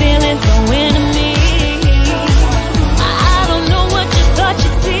bitter feelings, no enemy. I don't know what you thought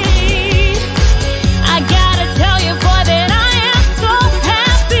you'd see. I gotta tell you, boy, that I am so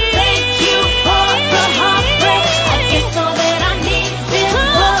happy. Thank you for the heartbreak. I guess all that I needed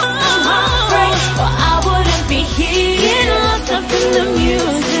was some heartbreak, or I wouldn't be here. Getting lost up in the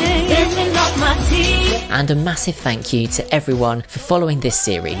music, dancing off my teeth. And a massive thank you to everyone for following this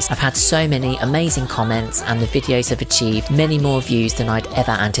series. I've had so many amazing comments and the videos have achieved many more views than I'd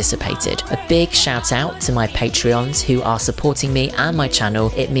ever anticipated. A big shout out to my Patreons who are supporting me and my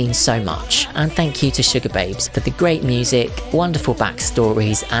channel. It means so much. And thank you to Sugababes for the great music, wonderful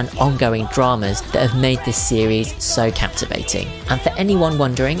backstories and ongoing dramas that have made this series so captivating. And for anyone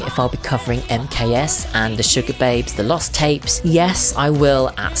wondering if I'll be covering MKS and the Sugababes, the Lost Tapes, yes, I will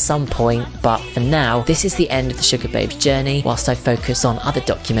at some point, but for now, this This is the end of the Sugababes journey, whilst I focus on other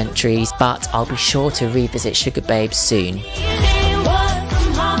documentaries, but I'll be sure to revisit Sugababes soon.